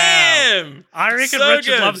 Oh, damn! I reckon So Richard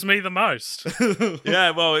good. loves me the most. Yeah,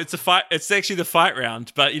 well, it's a fight. It's actually the fight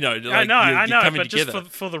round, but I know, but just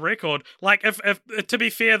for the record, like, if to be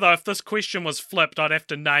fair though, if this question was flipped, I'd have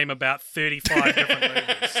to name about 35 different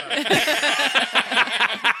movies. So.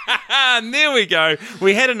 And there we go.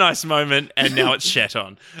 We had a nice moment, and now it's shat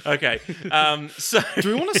on. Okay, so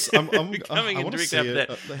Do we want to? coming I in want to directly see after it.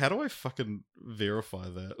 that. How do I fucking verify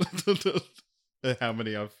that? How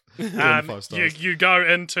many I've given 5 stars? You go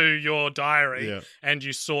into your diary Yeah. and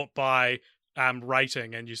you sort by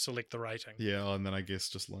rating, and you select the rating. Yeah, and then I guess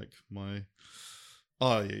just like my.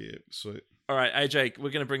 Oh yeah, sweet. All right, AJ, we're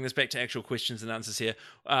going to bring this back to actual questions and answers here.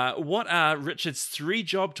 What are Richard's 3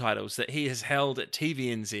 job titles that he has held at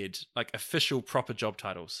TVNZ, like official proper job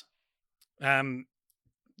titles?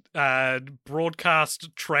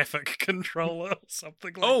 Broadcast traffic controller or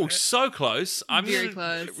something like Oh, that. so close. I'm Very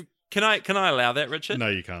gonna- close. Can I allow that, Richard? No,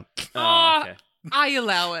 you can't. Oh, okay. I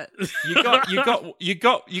allow it. You got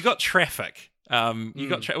traffic. You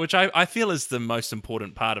got which I feel is the most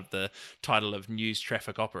important part of the title of news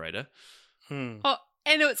traffic operator. Oh,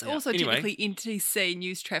 and it's also Anyway. technically NTC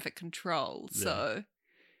News Traffic Control, so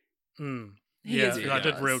he Yeah, is I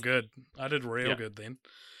did nice. real good. I did real Yeah. good then.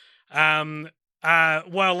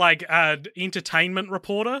 Well, like entertainment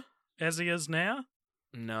reporter as he is now.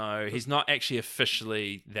 No, he's not actually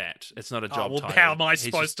officially that. It's not a job title. How am I He's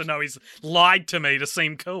supposed just to know he's lied to me to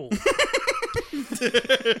seem cool?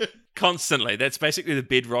 constantly? That's basically the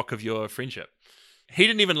bedrock of your friendship. He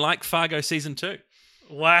didn't even like Fargo season 2.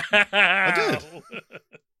 Wow. I did.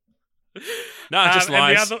 No, just and the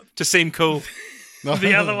lies other- to seem cool.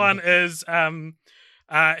 The other one is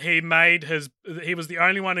he was the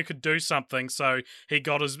only one who could do something, so he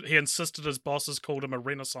insisted his bosses called him a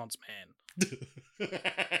Renaissance man.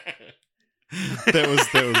 that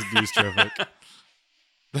was news traffic.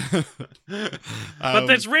 But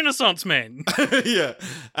that's Renaissance man. Yeah.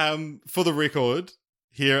 For the record,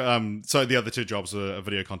 here, so the other 2 jobs are a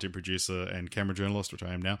video content producer and camera journalist, which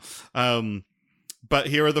I am now. But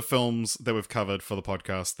here are the films that we've covered for the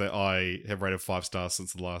podcast that I have rated 5 stars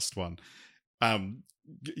since the last one.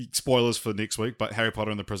 Spoilers for next week, but Harry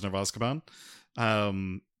Potter and the Prisoner of Azkaban.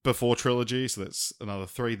 Before trilogy, so that's another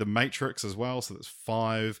 3. The Matrix as well, so that's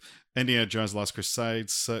 5. Indiana Jones: The Last Crusade,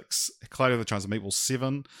 6. Cloudy with the Chance of Meatballs,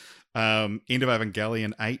 7. End of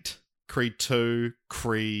Evangelion, 8. Creed 2,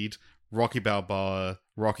 Creed, Rocky Balboa,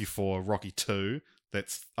 Rocky 4, Rocky 2.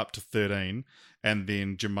 That's up to 13. And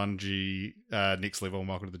then Jumanji, Next Level, and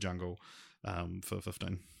Welcome to the Jungle for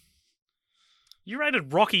 15. You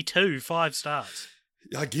rated Rocky 2 5 stars.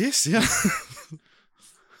 I guess, yeah.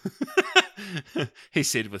 He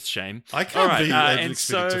said with shame. I can't be and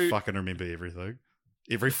expected so- to fucking remember everything.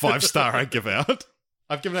 Every 5 star I give out.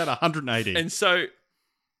 I've given out 180. And so,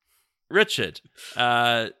 Richard,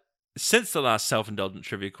 since the last self-indulgent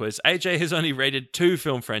trivia quiz, AJ has only rated 2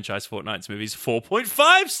 film franchise Fortnite's movies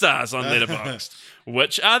 4.5 stars on Letterboxd.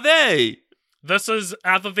 Which are they? This is,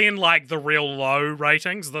 other than like the real low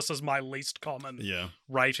ratings, this is my least common Yeah.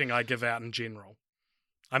 rating I give out in general.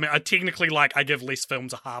 I mean, I technically, like, I give less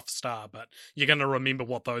films a half star, but you're going to remember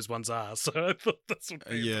what those ones are, so I thought this would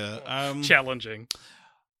be a bit more challenging.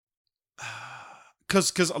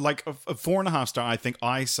 Because like a 4.5 star, I think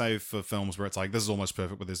I save for films where it's like, this is almost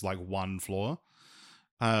perfect, but there's like one flaw.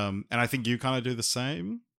 And I think you kind of do the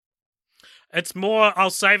same. It's more, I'll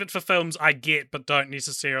save it for films I get, but don't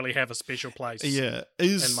necessarily have a special place. Yeah.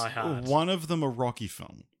 Is in my heart. one of them a Rocky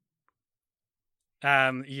film?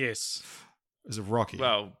 Yes. Is it Rocky?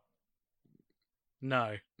 Well,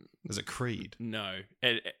 No. Is it Creed? no.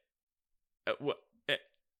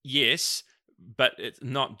 Yes, but it's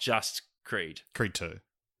not just Creed. Creed 2.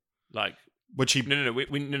 Like, Which he... no.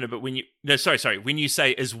 But when you sorry, when you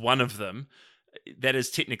say is one of them, that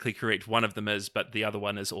is technically correct. One of them is, but the other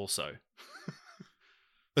one is also.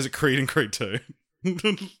 Is it Creed and Creed 2?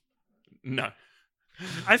 No.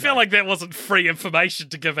 I feel like that wasn't free information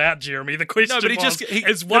to give out, Jeremy. The question but he was, just-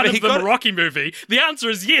 is no, one but he of them got a it- Rocky movie? The answer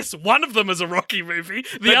is yes, one of them is a Rocky movie.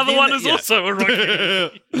 The But other then- one is yeah. also a Rocky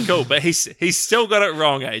movie. Cool, but he's still got it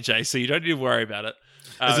wrong, AJ. So you don't need to worry about it.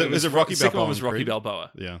 Is it Rocky The second Balboa one was and Rocky Creed?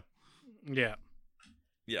 Balboa. Yeah. Yeah.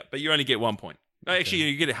 Yeah, but you only get 1 point. No, actually,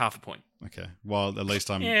 you get a half a point. Okay. Well, at least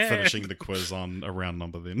I'm Yeah. finishing the quiz on a round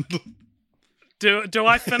number then. Do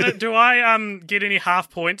I finish? Do I get any half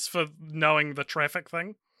points for knowing the traffic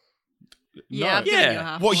thing? Yeah, I've given you a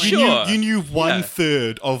half What, point. you knew one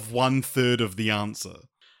third of of the answer.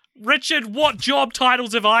 Richard, what job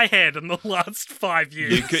titles have I had in the last 5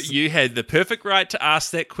 years? You had the perfect right to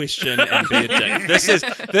ask that question and be a dick.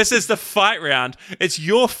 This is the fight round. It's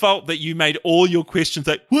your fault that you made all your questions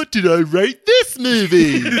like, what did I rate this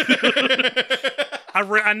movie?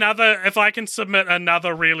 If I can submit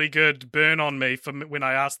another really good burn on me for when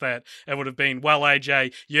I asked that, it would have been, well,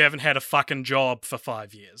 AJ, you haven't had a fucking job for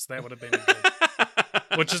 5 years. That would have been good.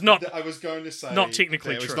 Which is not. I was going to say not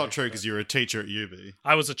technically true. It's not true because you're a teacher at UB.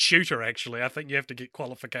 I was a tutor, actually. I think you have to get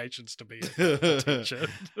qualifications to be a teacher.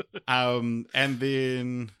 And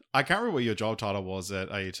then I can't remember what your job title was at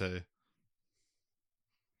AET.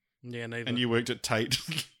 Yeah, neither. And you worked at Tate.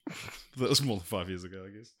 That was more than 5 years ago, I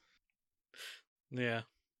guess. Yeah.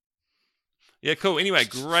 Yeah, cool. Anyway,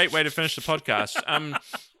 great way to finish the podcast.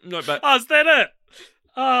 No, but is that it?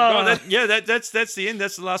 That's the end.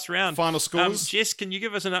 That's the last round. Final scores. Jess, can you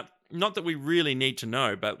give us not that we really need to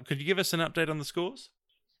know, but could you give us an update on the scores?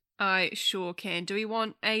 I sure can. Do we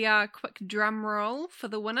want a quick drum roll for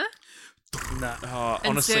the winner? No.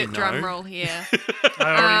 Honestly, Insert drum roll here. I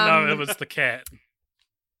already know it was the cat.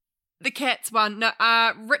 The cat's won. No,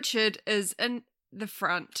 Richard is in the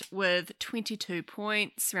front with 22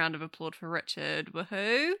 points. Round of applause for Richard.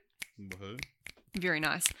 Woohoo. Very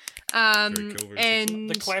nice. Very cool, and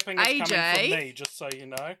the clapping is AJ, coming from me, just so you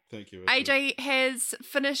know. Thank you. AJ has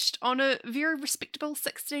finished on a very respectable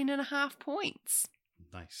 16.5 points.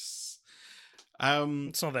 Nice.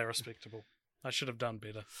 It's not that respectable. I should have done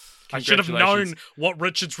better. I should have known what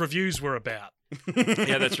Richard's reviews were about.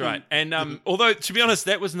 Yeah, that's right. And although, to be honest,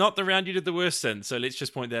 that was not the round you did the worst in, so let's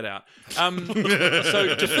just point that out.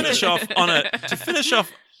 So to finish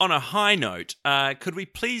off on a high note, could we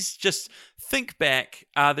please just think back?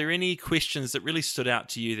 Are there any questions that really stood out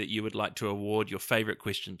to you that you would like to award your favourite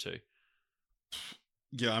question to?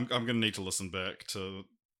 Yeah, I'm going to need to listen back to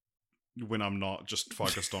when I'm not just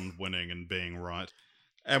focused on winning and being right,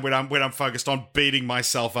 and when I'm focused on beating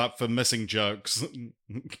myself up for missing jokes.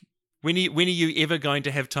 When are you ever going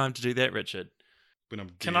to have time to do that, Richard? When I'm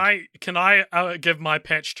Can I give my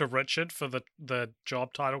patch to Richard for the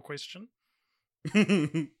job title question?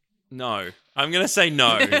 No. I'm going to say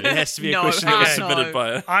no. It has to be a question that was submitted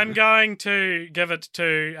by... I'm going to give it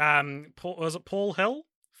to Paul Hill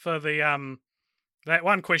for the that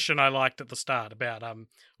one question I liked at the start about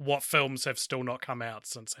what films have still not come out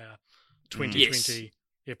since our 2020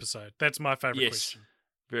 episode. That's my favourite question.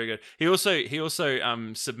 Very good. He also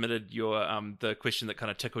submitted your the question that kind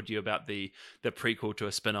of tickled you about the prequel to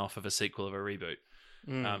a spin-off of a sequel of a reboot.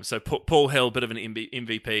 So Paul Hill, bit of an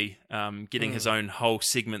MVP, getting his own whole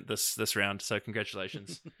segment this round. So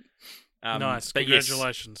congratulations. Nice,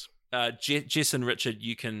 congratulations. Yes, Jess and Richard,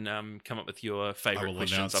 you can come up with your favourite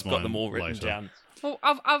questions. I've got them all written down. Well,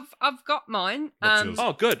 I've got mine.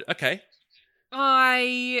 Oh, good. Okay.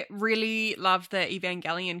 I really love the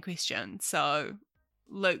Evangelion question, so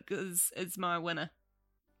Luke is my winner.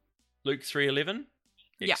 Luke 3:11.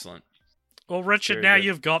 Yeah. Excellent. Well, Richard, Very now good.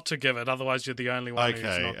 You've got to give it. Otherwise, you're the only one. Okay,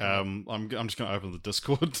 who's not I'm just going to open the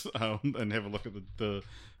Discord and have a look at the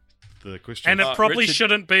question. And it probably Richard...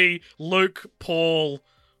 shouldn't be Luke, Paul,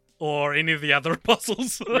 or any of the other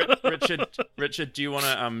apostles. Richard, do you want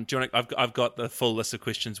to? I've got the full list of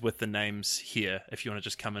questions with the names here. If you want to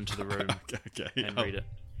just come into the room and read it.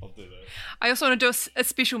 I'll do that. I also want to do a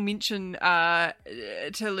special mention to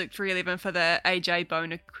Luke 3:11 for the AJ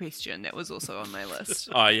boner question that was also on my list.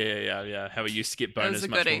 Oh yeah. How we used to get bonus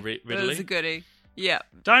much more readily. It was a goodie. Yeah.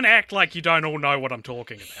 Don't act like you don't all know what I'm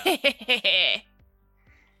talking about.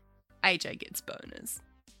 AJ gets boners.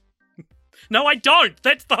 No, I don't.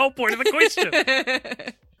 That's the whole point of the question.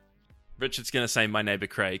 Richard's going to say My Neighbor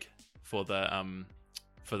Craig for the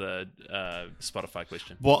Spotify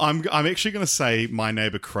question. Well, I'm actually going to say My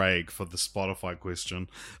Neighbor Craig for the Spotify question.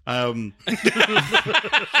 I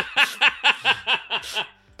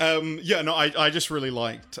just really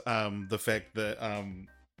liked the fact that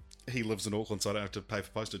he lives in Auckland, so I don't have to pay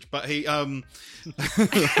for postage. But he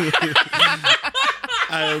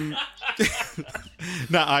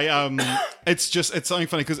it's something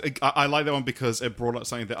funny because I like that one because it brought up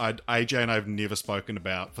something that AJ and I have never spoken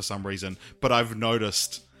about for some reason, but I've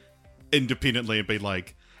noticed independently and been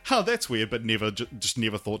like, oh, that's weird, but never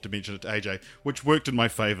thought to mention it to AJ, which worked in my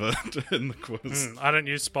favor in the quiz. I don't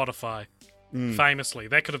use Spotify. Famously,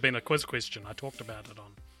 that could have been a quiz question. I talked about it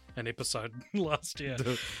on an episode last year.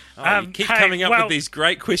 You keep coming up with these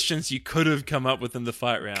great questions you could have come up with in the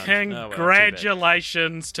fight round.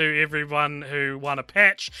 Congratulations to everyone who won a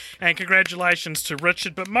patch, and congratulations to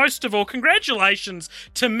Richard, but most of all, congratulations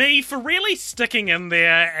to me for really sticking in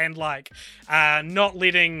there and not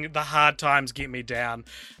letting the hard times get me down.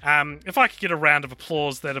 If I could get a round of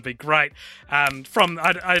applause, that'd be great.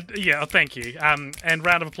 Thank you. And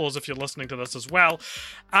round of applause if you're listening to this as well.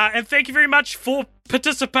 And thank you very much for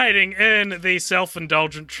participating in the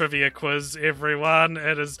Self-Indulgent Trivia Quiz, everyone.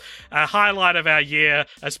 It is a highlight of our year,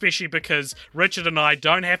 especially because Richard and I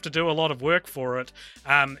don't have to do a lot of work for it,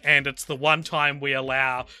 and it's the one time we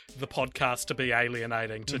allow the podcast to be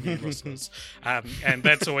alienating to new listeners. And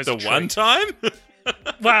that's always the one time?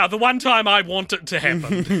 Wow, the one time I want it to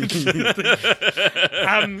happen.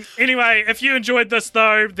 Anyway, if you enjoyed this,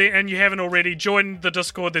 though, and you haven't already, join the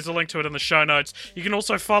Discord. There's a link to it in the show notes. You can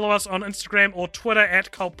also follow us on Instagram or Twitter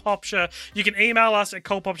at Cultpopture. You can email us at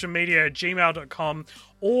cultpopturemedia@gmail.com.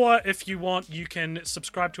 Or if you want, you can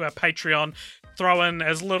subscribe to our Patreon. Throw in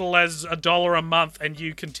as little as $1 a month and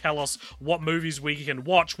you can tell us what movies we can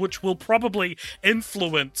watch, which will probably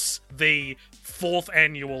influence the 4th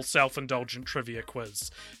annual Self-Indulgent Trivia Quiz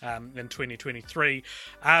in 2023.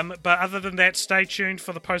 But other than that, stay tuned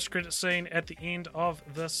for the post-credit scene at the end of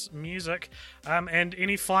this music. And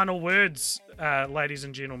any final words, ladies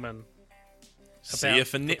and gentlemen? See you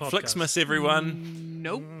for Netflixmas, everyone.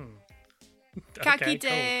 Nope. Okay, Kaki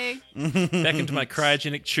day. Cool. Back into my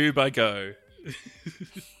cryogenic tube I go.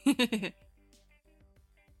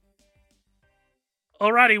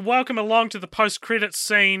 Alrighty, welcome along to the post-credits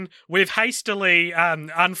scene. We've hastily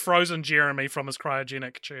unfrozen Jeremy from his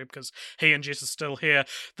cryogenic tube because he and Jess are still here.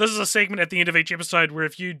 This is a segment at the end of each episode where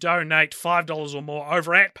if you donate $5 or more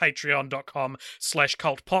over at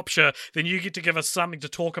patreon.com/cultpopture, then you get to give us something to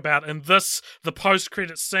talk about in this, the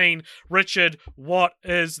post-credits scene. Richard, what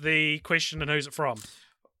is the question and who's it from?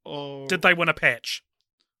 Did they win a patch?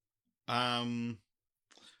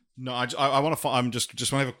 No, I want to. I'm just want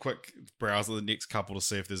to have a quick browse of the next couple to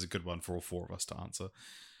see if there's a good one for all 4 of us to answer.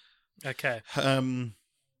 Okay. For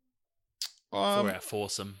our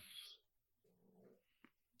foursome.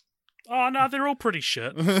 Oh no, they're all pretty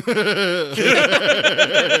shit. Okay,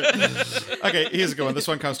 here's a good one. This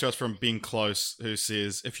one comes to us from Ben Close, who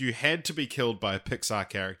says, "If you had to be killed by a Pixar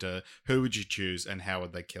character, who would you choose, and how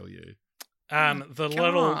would they kill you?" The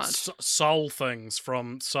little soul things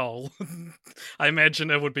from Soul. I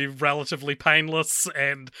imagine it would be relatively painless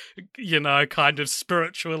and, kind of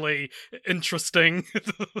spiritually interesting.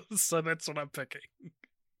 So that's what I'm picking.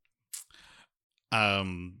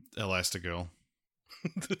 Elastigirl.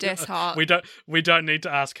 Death Heart. We don't need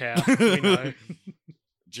to ask how. We know.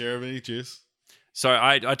 Jeremy, Jess? Sorry,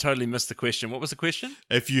 I totally missed the question. What was the question?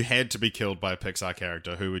 If you had to be killed by a Pixar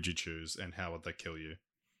character, who would you choose, and how would they kill you?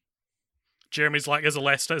 Jeremy's like, is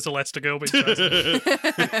Elastigirl being chosen?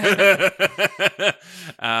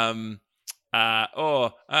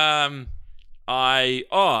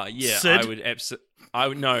 Sid?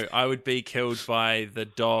 I would be killed by the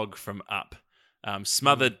dog from Up,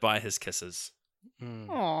 smothered by his kisses.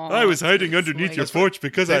 Aww, I was hiding underneath your porch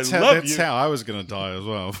because I love you. That's how I was going to die as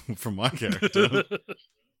well, from my character.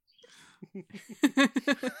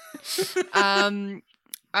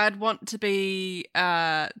 I'd want to be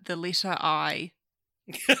the letter I.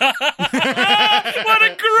 What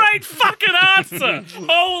a great fucking answer!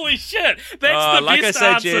 Holy shit! That's the best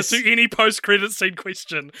answer Jess, to any post-credit scene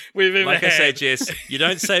question we've ever had. Like I say, Jess, you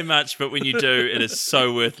don't say much, but when you do, it is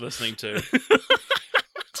so worth listening to.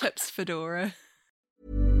 Tips Fedora.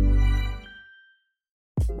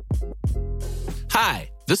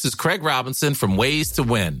 Hi, this is Craig Robinson from Ways to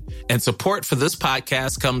Win, and support for this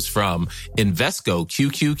podcast comes from Invesco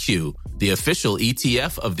QQQ, the official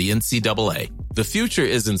ETF of the NCAA. The future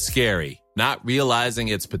isn't scary. Not realizing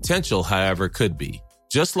its potential, however, could be.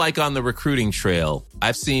 Just like on the recruiting trail,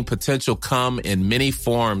 I've seen potential come in many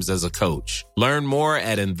forms as a coach. Learn more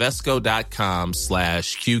at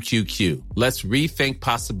Invesco.com/QQQ. Let's rethink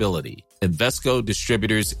possibility. Invesco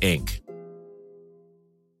Distributors, Inc.